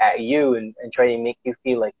talk at you and try to make you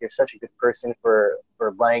feel like you're such a good person for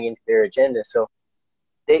buying into their agenda. So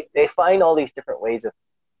they find all these different ways of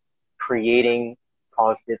creating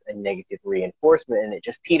positive and negative reinforcement, and it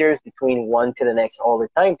just teeters between one to the next all the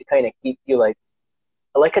time to kind of keep you like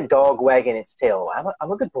a dog wagging its tail.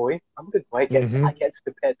 I'm a good boy. I'm a good boy. I get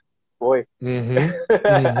the pet boy. Mm-hmm.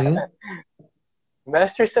 Mm-hmm.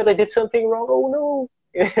 Master said I did something wrong. Oh no.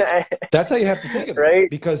 That's how you have to think of right? it,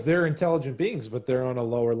 because they're intelligent beings, but they're on a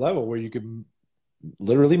lower level where you can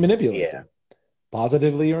literally manipulate them,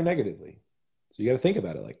 positively or negatively. So you got to think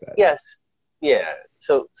about it like that. Yes. Yeah.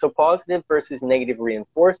 So positive versus negative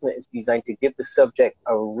reinforcement is designed to give the subject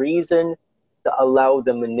a reason to allow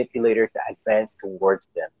the manipulator to advance towards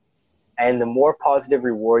them. And the more positive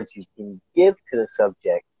rewards you can give to the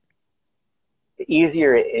subject, the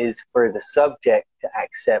easier it is for the subject to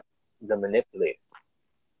accept the manipulator.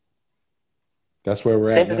 That's where we're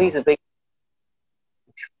at. Sympathy is a big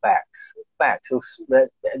facts. So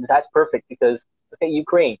that's perfect, because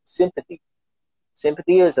Ukraine, sympathy.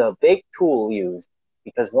 Sympathy is a big tool used,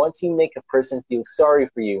 because once you make a person feel sorry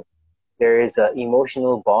for you, there is an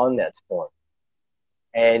emotional bond that's formed,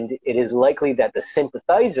 and it is likely that the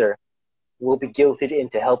sympathizer will be guilted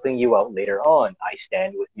into helping you out later on. I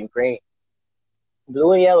stand with Ukraine.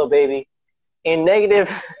 Blue and yellow, baby. In negative.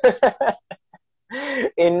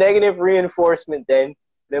 In negative reinforcement, then,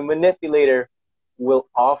 the manipulator will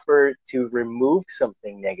offer to remove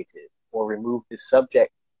something negative or remove the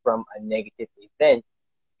subject from a negative event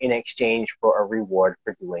in exchange for a reward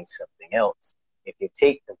for doing something else. If you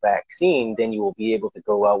take the vaccine, then you will be able to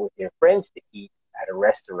go out with your friends to eat at a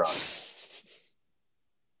restaurant.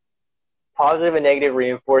 Positive and negative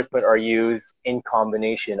reinforcement are used in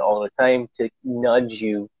combination all the time to nudge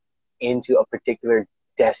you into a particular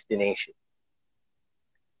destination.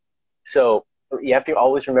 So you have to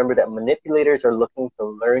always remember that manipulators are looking to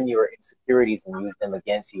learn your insecurities and use them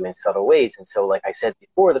against you in subtle ways. And so, like I said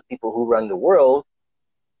before, the people who run the world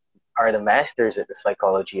are the masters at the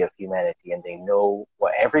psychology of humanity, and they know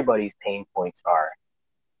what everybody's pain points are.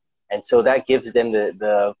 And so that gives them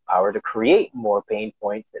the power to create more pain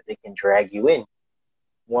points that they can drag you in.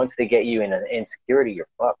 Once they get you in an insecurity, you're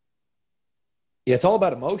fucked. Yeah, it's all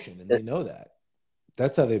about emotion, and they know that.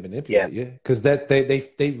 That's how they manipulate you, because that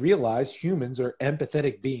they realize humans are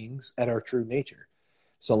empathetic beings at our true nature.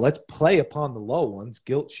 So let's play upon the low ones: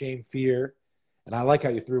 guilt, shame, fear. And I like how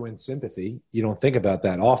you threw in sympathy. You don't think about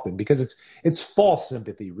that often because it's false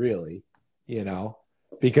sympathy, really. You know,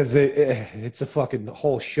 because it's a fucking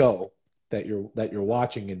whole show that you're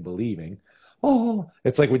watching and believing. Oh,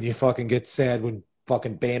 it's like when you fucking get sad when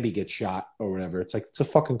fucking Bambi gets shot or whatever. It's like, it's a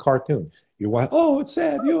fucking cartoon. You're watching, oh, it's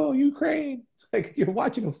sad, yo, Ukraine. It's like you're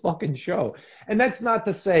watching a fucking show. And that's not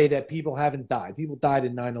to say that people haven't died. People died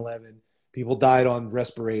in 9/11. People died on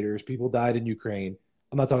respirators. People died in Ukraine.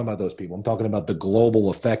 I'm not talking about those people. I'm talking about the global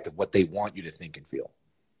effect of what they want you to think and feel.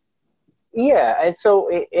 Yeah, and so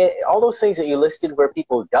all those things that you listed where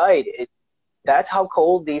people died, that's how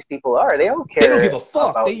cold these people are. They don't care. They don't give a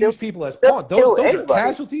fuck. They use people as pawns. Those are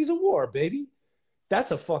casualties of war, baby.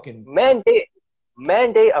 That's a fucking mandate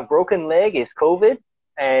a broken leg is COVID,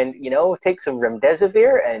 and take some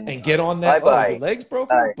remdesivir and get on that. Bye-bye. Oh, your leg's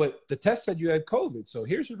broken, but the test said you had COVID, so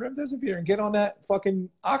here's your remdesivir and get on that fucking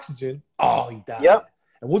oxygen. Oh, he died. Yep.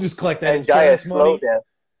 And we'll just collect that insurance money.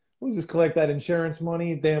 We'll just collect that insurance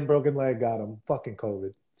money. Damn broken leg got him. Fucking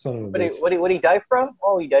COVID. Son of a bitch. What did he die from?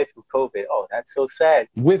 Oh, he died from COVID. Oh, that's so sad.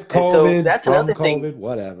 With COVID, that's from COVID,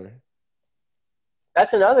 whatever.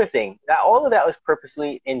 That's another thing. All of that was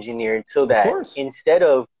purposely engineered so that instead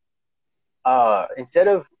of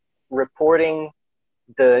reporting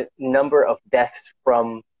the number of deaths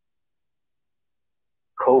from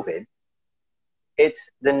COVID,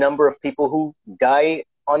 it's the number of people who die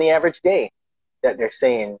on the average day that they're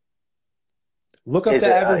saying. Look up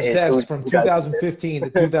the average deaths from 2015 to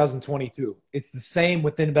 2022. It's the same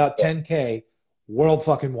within about 10K world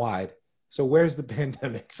fucking wide. So where's the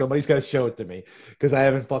pandemic? Somebody's got to show it to me because I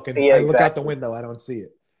haven't fucking. I look out the window, I don't see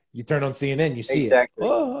it. You turn on CNN, you see it.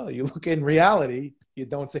 Oh, you look in reality, you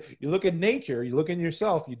don't see it. You look at nature, you look in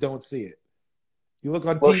yourself, you don't see it. You look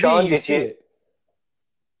on TV, Shawn, you see it.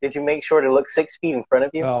 Did you make sure to look 6 feet in front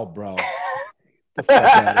of you? Oh, bro. The fuck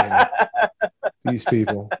out of here. These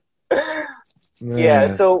people. Yeah,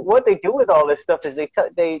 so what they do with all this stuff is they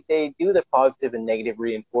do the positive and negative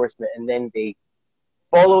reinforcement, and then they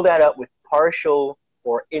follow that up with partial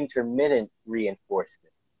or intermittent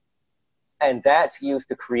reinforcement. And that's used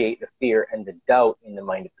to create the fear and the doubt in the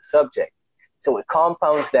mind of the subject. So it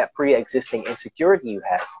compounds that pre-existing insecurity you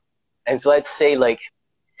have. And so let's say, like,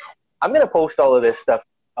 I'm going to post all of this stuff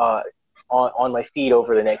on my feed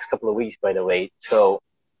over the next couple of weeks, by the way, so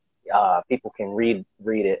people can read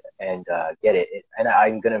it and get it. And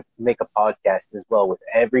I'm going to make a podcast as well with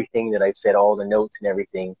everything that I've said, all the notes and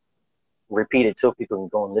everything repeated, so people can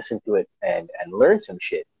go and listen to it and learn some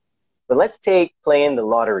shit. But let's take playing the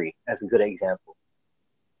lottery as a good example.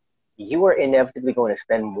 You are inevitably going to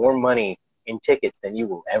spend more money in tickets than you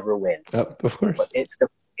will ever win. Of course. But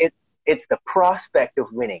it's the prospect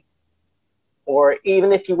of winning. Or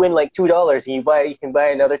even if you win like $2 and you can buy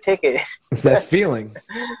another ticket. It's that feeling.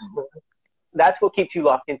 That's what keeps you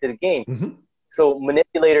locked into the game. Mm-hmm. So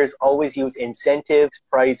manipulators always use incentives,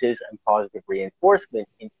 prizes, and positive reinforcement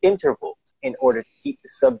in intervals in order to keep the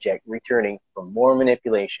subject returning for more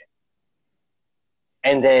manipulation.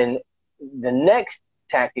 And then the next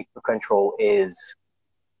tactic for control is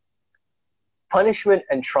punishment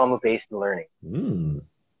and trauma-based learning.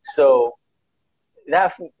 So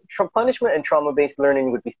that punishment and trauma-based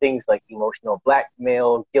learning would be things like emotional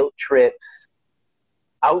blackmail, guilt trips,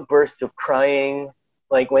 outbursts of crying.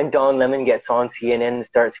 Like when Don Lemon gets on CNN and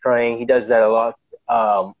starts crying, he does that a lot.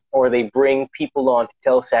 Or they bring people on to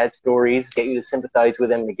tell sad stories, get you to sympathize with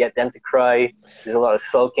them, to get them to cry. There's a lot of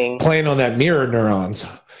sulking. Playing on that mirror neurons.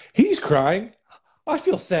 He's crying. I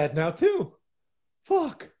feel sad now too.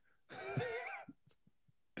 Fuck.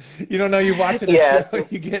 You don't know you're watching a show, so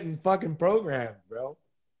you're getting fucking programmed, bro.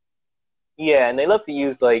 Yeah, and they love to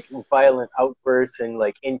use like violent outbursts and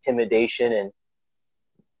like intimidation and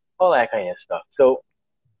all that kind of stuff. So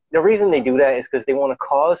the reason they do that is because they want to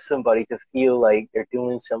cause somebody to feel like they're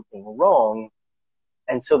doing something wrong,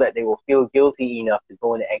 and so that they will feel guilty enough to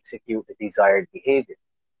go and execute the desired behavior.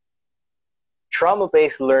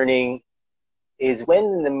 Trauma-based learning is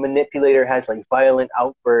when the manipulator has like violent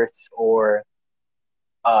outbursts or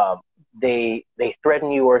they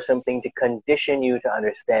threaten you or something to condition you to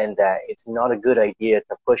understand that it's not a good idea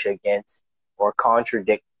to push against or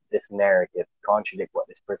contradict this narrative, contradict what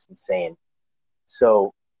this person's saying.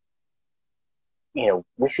 So,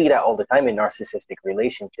 we see that all the time in narcissistic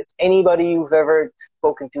relationships. Anybody you've ever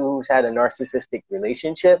spoken to who's had a narcissistic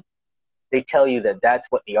relationship, they tell you that that's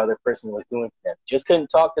what the other person was doing to them. Just couldn't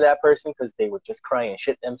talk to that person because they would just cry and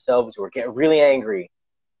shit themselves or get really angry.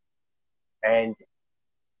 And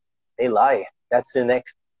they lie. That's the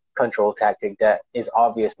next control tactic that is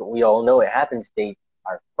obvious, but we all know it happens. They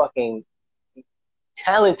are fucking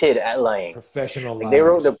talented at lying. Professional liars. They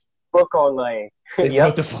wrote the book on lying. They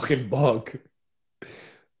wrote the fucking book.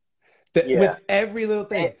 Yeah. With every little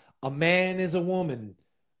thing. A man is a woman.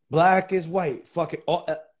 Black is white. Fucking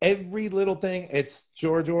every little thing. It's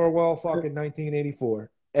George Orwell fucking 1984.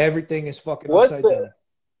 Everything is fucking upside down.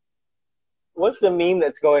 What's the meme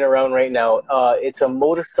that's going around right now? It's a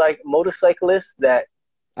motorcyclist that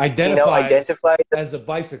identifies as a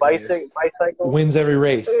bicyclist. Bicycle wins every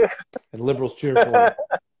race, and liberals cheer for him.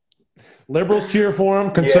 Liberals cheer for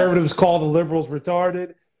him. Conservatives call the liberals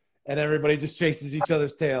retarded, and everybody just chases each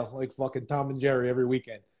other's tail like fucking Tom and Jerry every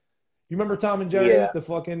weekend. You remember Tom and Jerry? Yeah. The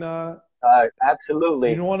fucking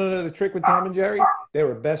absolutely. You want to know the trick with Tom and Jerry? They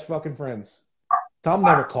were best fucking friends. Tom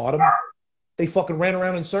never caught him. They fucking ran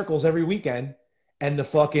around in circles every weekend, and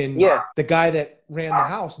the guy that ran the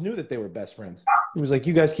house knew that they were best friends. He was like,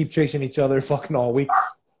 "You guys keep chasing each other fucking all week.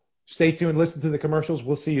 Stay tuned, listen to the commercials.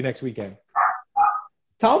 We'll see you next weekend."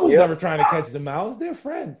 Tom was never trying to catch them out. They're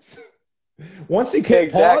friends. Once he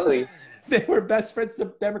hit pause, they were best friends.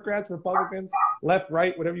 The Democrats, Republicans, left,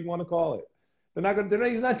 right, whatever you want to call it. They're not going.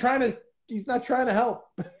 He's not trying to help.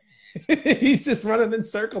 He's just running in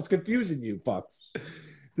circles, confusing you, fucks.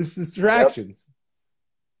 Just distractions.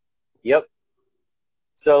 Yep.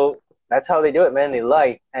 So that's how they do it, man. They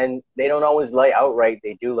lie, and they don't always lie outright.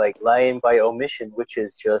 They do like lying by omission, which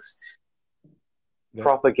is just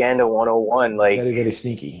propaganda 101. Like very, very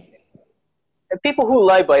sneaky. And people who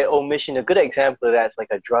lie by omission, a good example of that's like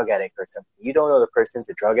a drug addict or something. You don't know the person's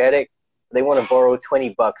a drug addict. They want to borrow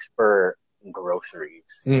 $20 for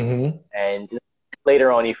groceries, and later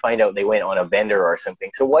on you find out they went on a bender or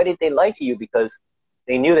something. So why did they lie to you? Because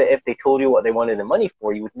they knew that if they told you what they wanted the money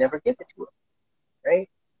for, you would never give it to them, right?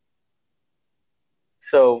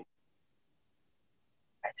 So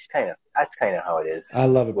that's kind of how it is. I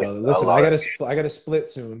love it, brother. Listen, I gotta split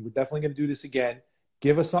soon. We're definitely gonna do this again.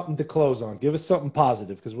 Give us something to close on. Give us something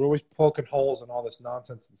positive, because we're always poking holes in all this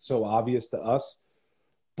nonsense that's so obvious to us.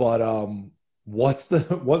 But what's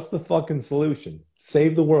the fucking solution?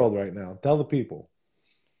 Save the world right now. Tell the people.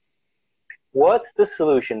 What's the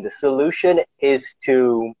solution? The solution is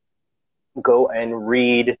to go and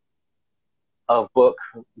read a book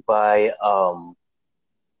by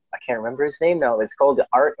I can't remember his name now. It's called The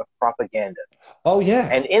Art of Propaganda. Oh yeah.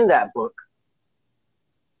 And in that book,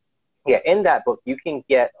 you can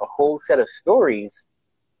get a whole set of stories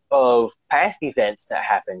of past events that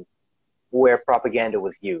happened where propaganda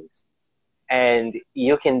was used. And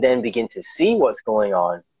you can then begin to see what's going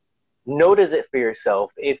on, notice it for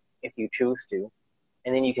yourself if you choose to,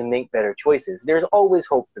 and then you can make better choices. There's always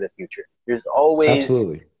hope for the future. There's always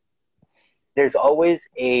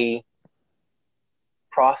a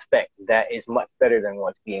prospect that is much better than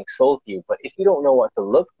what's being sold to you. But if you don't know what to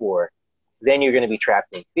look for, then you're going to be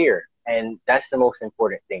trapped in fear. And that's the most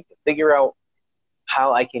important thing, to figure out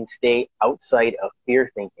how I can stay outside of fear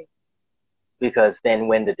thinking. Because then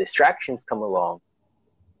when the distractions come along,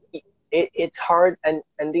 it's hard. And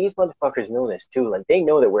these motherfuckers know this too. Like, they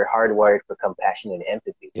know that we're hardwired for compassion and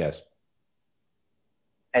empathy. Yes.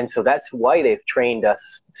 And so that's why they've trained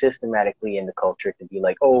us systematically in the culture to be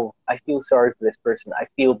like, oh, I feel sorry for this person. I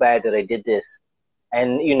feel bad that I did this.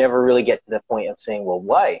 And you never really get to the point of saying, well,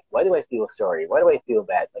 why? Why do I feel sorry? Why do I feel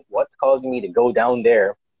bad? Like, what's causing me to go down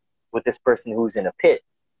there with this person who's in a pit?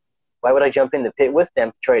 Why would I jump in the pit with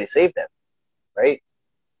them to try to save them? Right?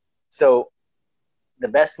 So the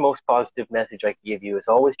best, most positive message I can give you is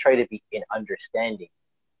always try to be in understanding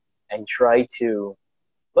and try to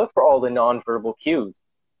look for all the nonverbal cues.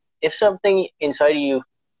 If something inside of you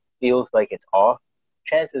feels like it's off,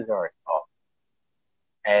 chances are it's off.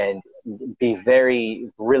 And be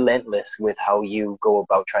very relentless with how you go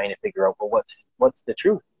about trying to figure out, well, what's the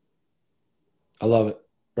truth? I love it,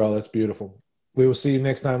 bro. That's beautiful. We will see you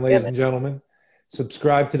next time, ladies and gentlemen.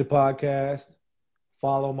 Subscribe to the podcast.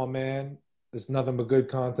 Follow my man. There's nothing but good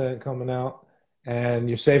content coming out. And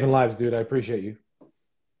you're saving lives, dude. I appreciate you.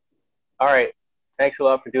 All right. Thanks a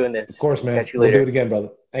lot for doing this. Of course, man. Catch you later. We'll do it again, brother.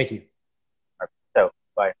 Thank you.